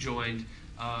now. He joined,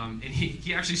 and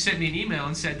he actually sent me an email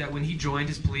and said that when he joined,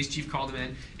 his police chief called him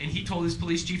in, and he told his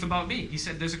police chief about me. He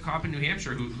said there's a cop in New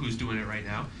Hampshire who's doing it right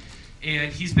now.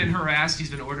 And he's been harassed. He's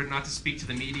been ordered not to speak to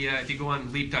the media. If you go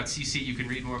on leap.cc, you can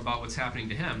read more about what's happening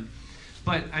to him.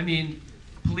 But, I mean,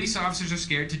 police officers are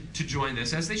scared to join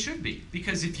this, as they should be.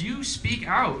 Because if you speak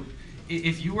out,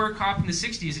 if you were a cop in the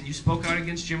 60s and you spoke out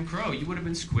against Jim Crow, you would have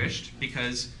been squished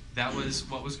because that was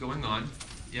what was going on.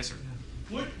 Yes, sir.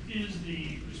 What is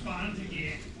the response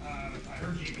again? I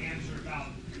heard you answer about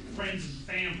friends and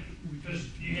family. Because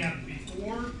you have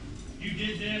before you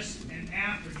did this and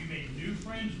after you made new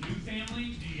friends, new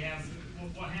family. Do you have,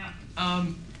 what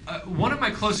happened? One of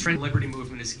my close friends in the Liberty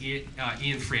Movement is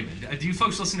Ian Freeman. Do you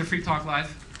folks listen to Free Talk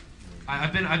Live?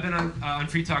 I've been on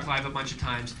Free Talk Live a bunch of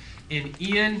times. And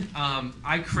Ian,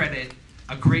 I credit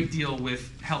a great deal with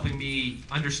helping me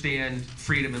understand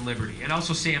freedom and liberty. And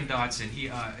also Sam Dotson, he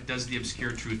does the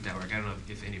Obscure Truth Network. I don't know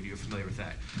if any of you are familiar with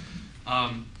that.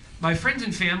 My friends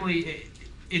and family,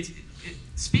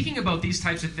 speaking about these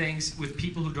types of things with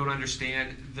people who don't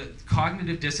understand, the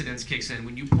cognitive dissonance kicks in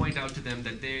when you point out to them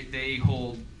that they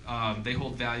hold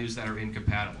values that are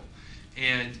incompatible.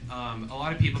 And a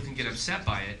lot of people can get upset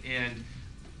by it. And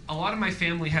a lot of my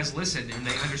family has listened and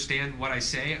they understand what I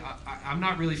say. I'm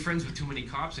not really friends with too many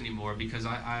cops anymore because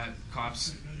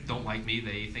cops don't like me.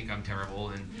 They think I'm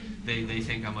terrible and they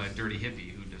think I'm a dirty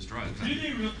hippie who does drugs. Do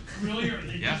they really, or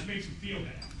it just makes them feel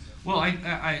bad? Well,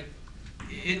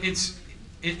 it's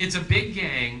a big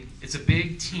gang. It's a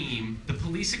big team. The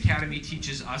police academy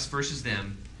teaches us versus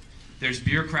them. There's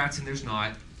bureaucrats and there's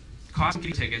not. Cops don't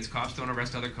get tickets. Cops don't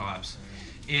arrest other cops.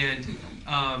 And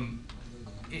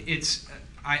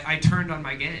I turned on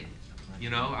my gang.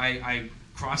 You know, I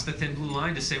crossed the thin blue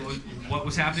line to say what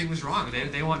was happening was wrong.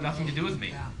 They want nothing to do with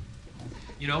me.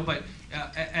 You know, but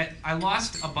I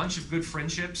lost a bunch of good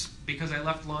friendships because I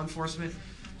left law enforcement.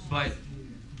 but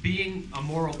being a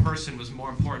moral person was more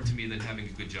important to me than having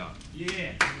a good job.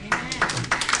 Yeah.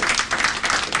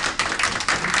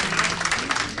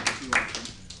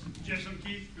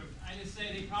 I just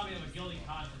say they probably have a guilty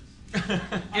conscience.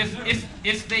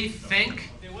 If they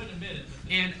think, They wouldn't admit it.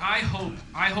 and I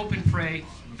hope and pray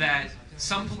that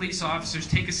some police officers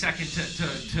take a second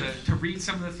to read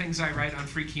some of the things I write on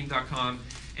freekeem.com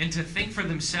and to think for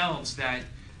themselves that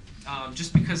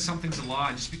just because something's a law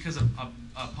and just because a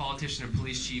politician or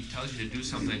police chief tells you to do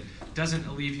something doesn't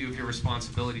relieve you of your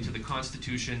responsibility to the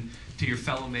Constitution, to your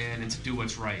fellow man, and to do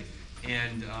what's right.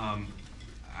 And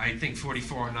I think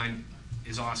 4409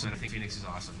 is awesome, and I think Phoenix is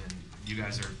awesome, and you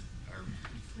guys are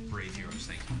brave heroes.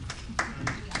 Thank you.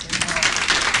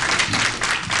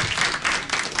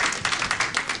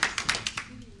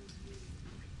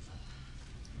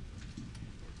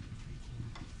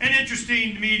 An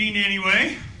interesting meeting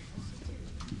anyway.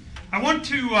 I want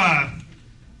to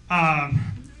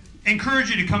encourage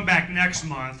you to come back next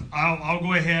month. I'll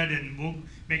go ahead and we'll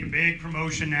make a big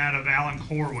promotion out of Alan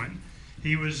Corwin.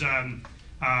 He was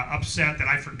upset that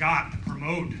I forgot to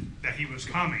promote that he was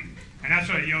coming. And that's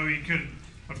what, he could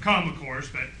have come, of course,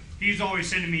 but he's always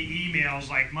sending me emails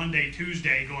like Monday,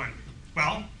 Tuesday going,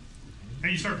 well, have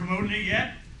you start promoting it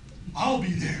yet? I'll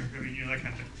be there. I mean, that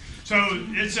kind of thing. So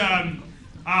it's,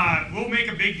 we'll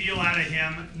make a big deal out of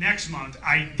him next month.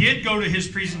 I did go to his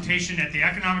presentation at the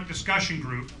Economic Discussion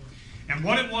Group, and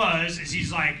what it was is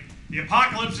he's like, the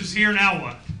apocalypse is here, now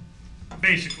what?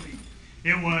 Basically.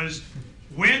 It was,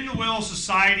 when will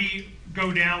society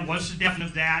go down? What's the definition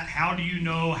of that? How do you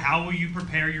know? How will you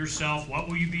prepare yourself? What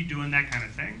will you be doing? That kind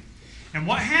of thing. And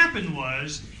what happened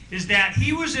is that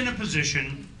he was in a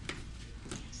position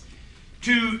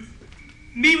to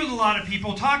meet with a lot of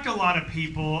people, talk to a lot of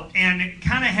people, and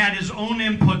kind of had his own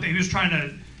input that he was trying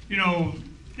to,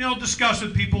 discuss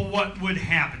with people what would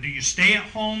happen. Do you stay at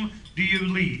home? Do you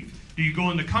leave? Do you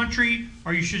go in the country,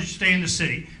 or you should stay in the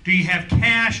city? Do you have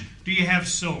cash? Do you have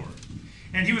silver?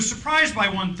 And he was surprised by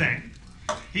one thing.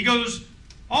 He goes,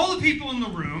 all the people in the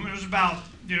room, there's about,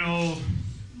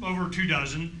 over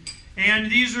 24,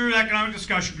 and these are economic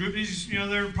discussion group. These,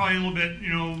 they're probably a little bit,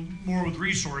 more with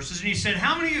resources. And he said,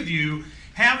 how many of you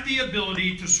have the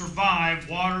ability to survive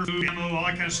water, food, ammo, all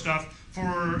that kind of stuff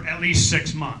for at least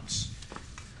 6 months?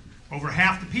 Over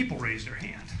half the people raised their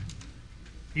hand.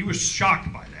 He was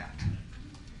shocked by that.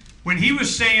 When he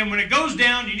was saying, when it goes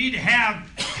down, you need to have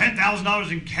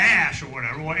 $10,000 in cash or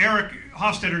whatever. Well, Eric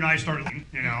Hofstadter and I started, and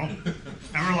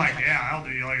we're like, yeah, I'll do.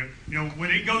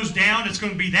 When it goes down, it's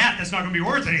going to be that. That's not going to be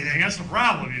worth anything. That's the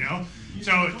problem,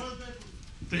 So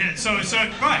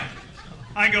right.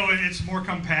 I go, it's more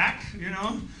compact,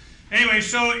 Anyway,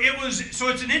 so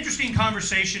it's an interesting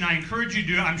conversation. I encourage you to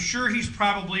do it. I'm sure he's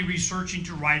probably researching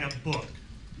to write a book.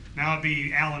 Now it'll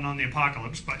be Alan on the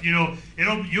apocalypse, but you'll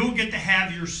get to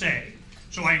have your say.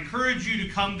 So I encourage you to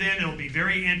come then. It'll be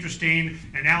very interesting,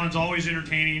 and Alan's always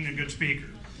entertaining and a good speaker.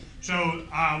 So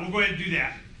we'll go ahead and do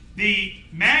that. The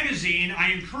magazine,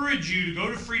 I encourage you to go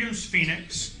to Freedom's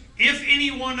Phoenix. If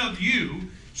any one of you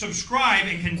subscribe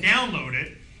and can download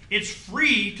it, it's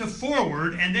free to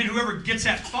forward, and then whoever gets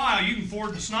that file, you can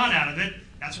forward the snot out of it.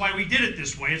 That's why we did it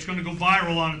this way. It's going to go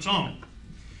viral on its own.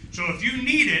 So if you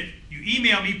need it, you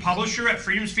email me,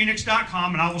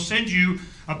 publisher@freedomsphoenix.com, and I will send you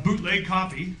a bootleg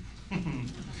copy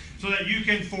so that you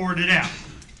can forward it out.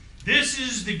 This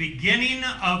is the beginning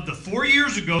of the 4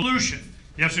 years ago revolution.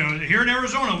 Yes, here in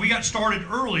Arizona, we got started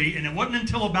early, and it wasn't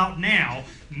until about now,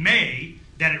 May,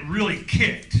 that it really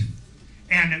kicked.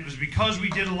 And it was because we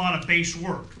did a lot of base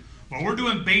work. Well, we're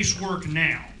doing base work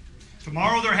now.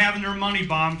 Tomorrow they're having their money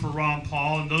bomb for Ron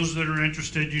Paul, and those that are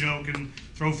interested, can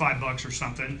throw $5 or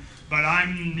something. But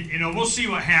we'll see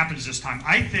what happens this time.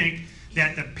 I think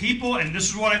that the people, and this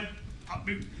is what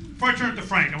before I turn it to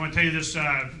Frank, I want to tell you this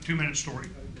 2-minute story.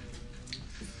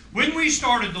 When we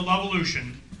started the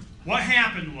Levolution, what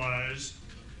happened was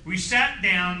we sat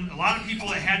down, a lot of people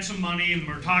that had some money, and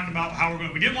we were talking about how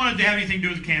we didn't want it to have anything to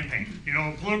do with the campaign.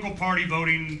 Political party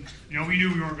voting, we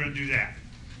knew we weren't going to do that.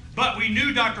 But we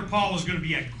knew Dr. Paul was going to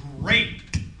be a great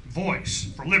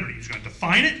voice for liberty. He's going to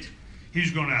define it.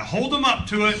 He's going to hold them up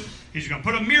to it. He's going to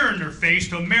put a mirror in their face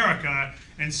to America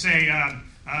and say,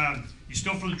 you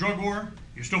still for the drug war?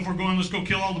 You still for going, let's go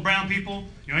kill all the brown people?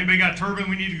 Anybody got a turban?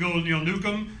 We need to go, nuke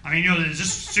them? Is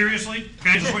this seriously?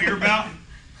 Okay, is this what you're about?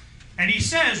 And he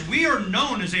says, we are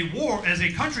known as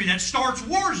a country that starts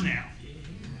wars now.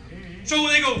 So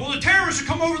they go, well, the terrorists have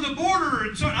come over the border.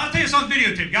 And so I'll tell you this on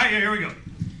videotape. Guy, here we go.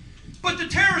 But the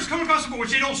terrorists come across the border,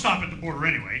 which they don't stop at the border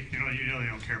anyway. You really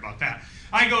don't care about that.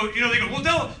 I go, you know, they go, well,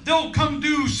 they'll come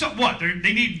do what?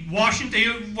 They need Washington.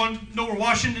 They want to know where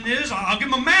Washington is. I'll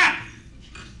give them a map.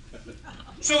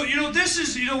 So, you know, this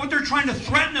is, you know, what they're trying to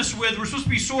threaten us with. We're supposed to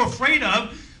be so afraid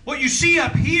of. What you see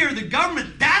up here, the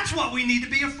government, that's what we need to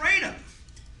be afraid of.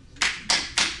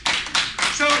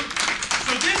 So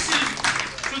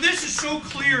this is so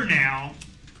clear now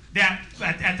that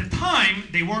at the time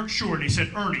they weren't sure. And they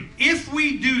said, Ernie, if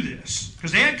we do this,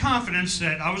 because they had confidence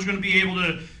that I was going to be able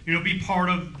to, you know, be part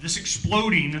of this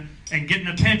exploding and getting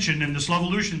attention and this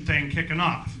Levolution thing kicking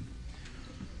off.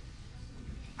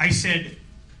 I said,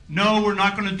 no, we're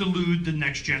not going to delude the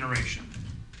next generation.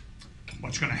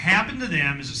 What's going to happen to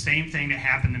them is the same thing that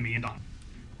happened to me and Don.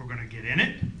 We're going to get in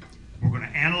it. We're going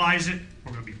to analyze it.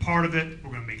 We're going to be part of it.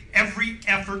 We're going to make every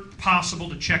effort possible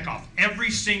to check off every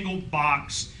single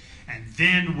box, and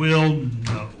then we'll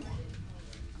know.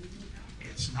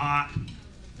 It's not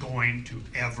going to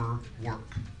ever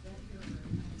work.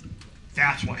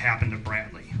 That's what happened to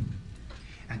Bradley.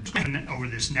 And over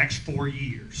this next 4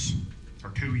 years,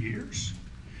 or 2 years.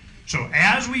 So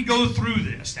as we go through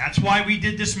this, that's why we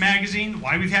did this magazine,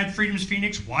 why we've had Freedom's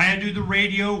Phoenix, why I do the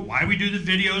radio, why we do the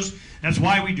videos. That's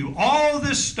why we do all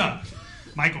this stuff.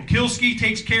 Michael Kilsky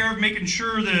takes care of making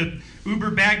sure the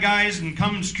Uber bad guys and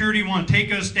Cummins Security want to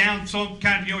take us down. So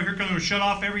kind of, you know, here comes to shut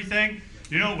off everything.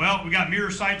 You know, well, we got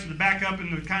mirror sights in the backup,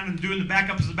 and they're kind of doing the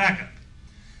backup as the backup.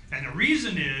 And the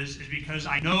reason is because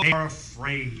I know they are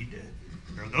afraid.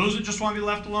 There are those that just want to be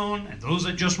left alone, and those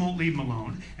that just won't leave them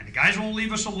alone. And the guys who won't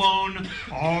leave us alone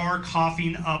are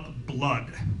coughing up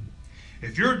blood.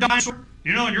 If you're a dinosaur,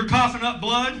 you know, and you're coughing up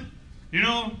blood, you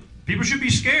know, people should be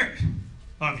scared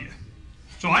of you.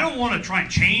 So I don't want to try and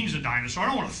change the dinosaur. I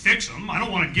don't want to fix them. I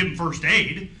don't want to give them first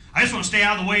aid. I just want to stay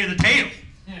out of the way of the tail.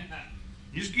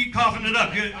 You just keep coughing it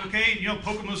up. Okay, you know,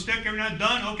 poke them with a stick every now and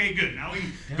done. Okay, good. Now we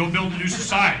can go build a new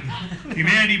society.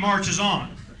 Humanity marches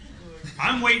on.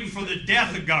 I'm waiting for the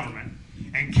death of government.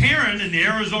 And Karen in the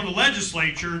Arizona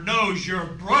legislature knows you're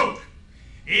broke.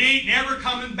 It ain't never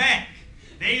coming back.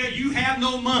 You have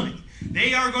no money.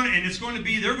 They are going to, and it's going to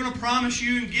be, they're going to promise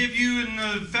you and give you, and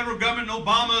the federal government, and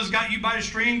Obama's got you by the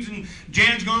strings, and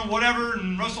Jan's going whatever,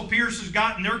 and Russell Pierce has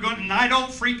got, and they're going, and I don't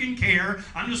freaking care.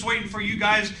 I'm just waiting for you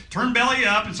guys turn belly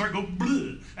up and start go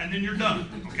bleh, and then you're done,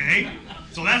 okay?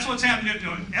 So that's what's happening.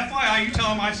 FYI, you tell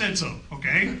them I said so,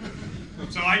 okay?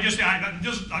 So I'm just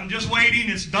waiting.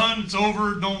 It's done. It's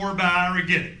over. Don't worry about it. I already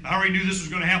get it. I already knew this was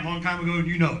going to happen a long time ago, and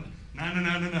you know it. No.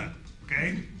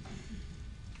 Okay?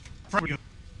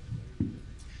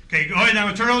 Okay, go ahead. I'm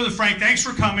going to turn it over to Frank. Thanks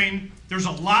for coming. There's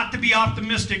a lot to be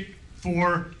optimistic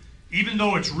for, even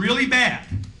though it's really bad.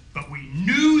 But we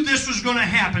knew this was going to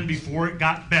happen before it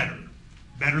got better.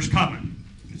 Better's coming.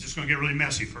 It's just going to get really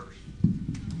messy first.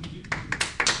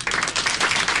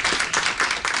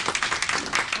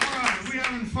 We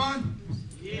having fun?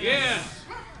 Yeah.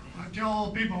 I tell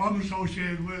all the people I'm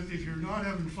associated with, if you're not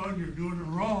having fun, you're doing it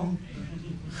wrong.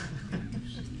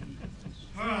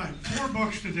 All right, 4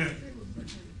 books today.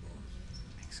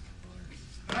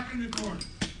 Back in the corner.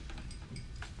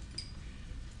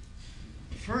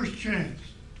 First Chance.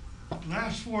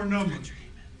 Last 4 numbers.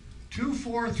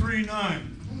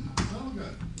 2439. Oh,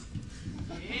 good.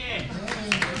 Yeah.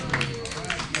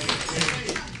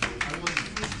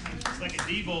 It's like a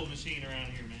D-volt machine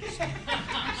around here, man.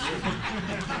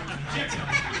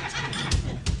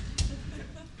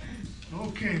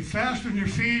 Okay, fasten your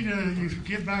feet. You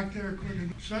get back there quicker.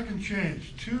 Second Chance.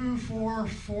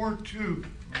 2442.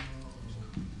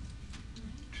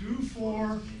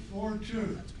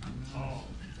 2442. Oh.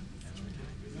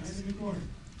 Back in the corner.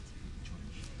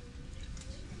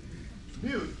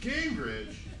 Newt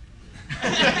Gingrich.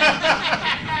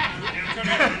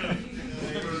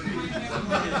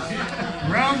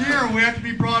 Around here, we have to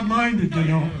be broad-minded, you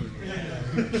know.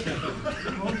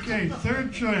 Okay,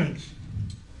 third chance.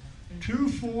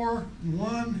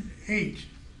 2418.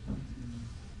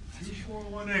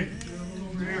 2418. Gentleman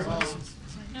over here.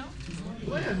 No?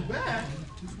 Glenn Beck.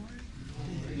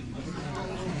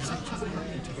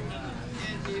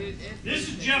 This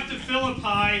is Jeff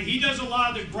DeFilippi. He does a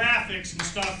lot of the graphics and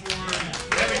stuff for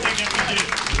everything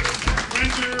that we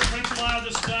do. Prints a lot of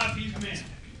the stuff. He's the man.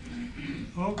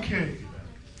 Okay,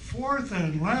 fourth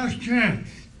and last chance.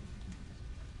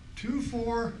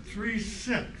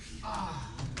 2436.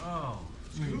 Oh.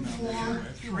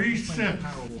 2436.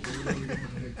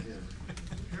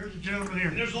 Here's the gentleman here.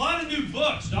 And there's a lot of new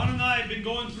books. Don and I have been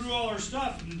going through all our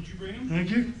stuff. Did you bring them?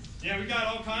 Thank you. Yeah, we got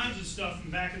all kinds of stuff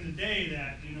from back in the day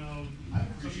that, you know. I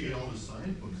appreciate all the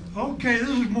signed books. Okay, this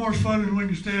is more fun than we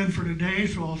can stand for today,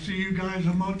 so I'll see you guys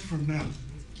a month from now.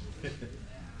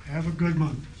 Have a good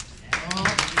month.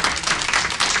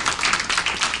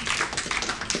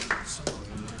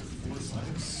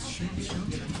 I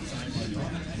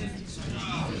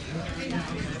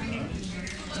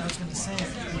was gonna say,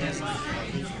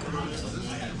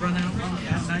 run out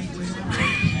at night.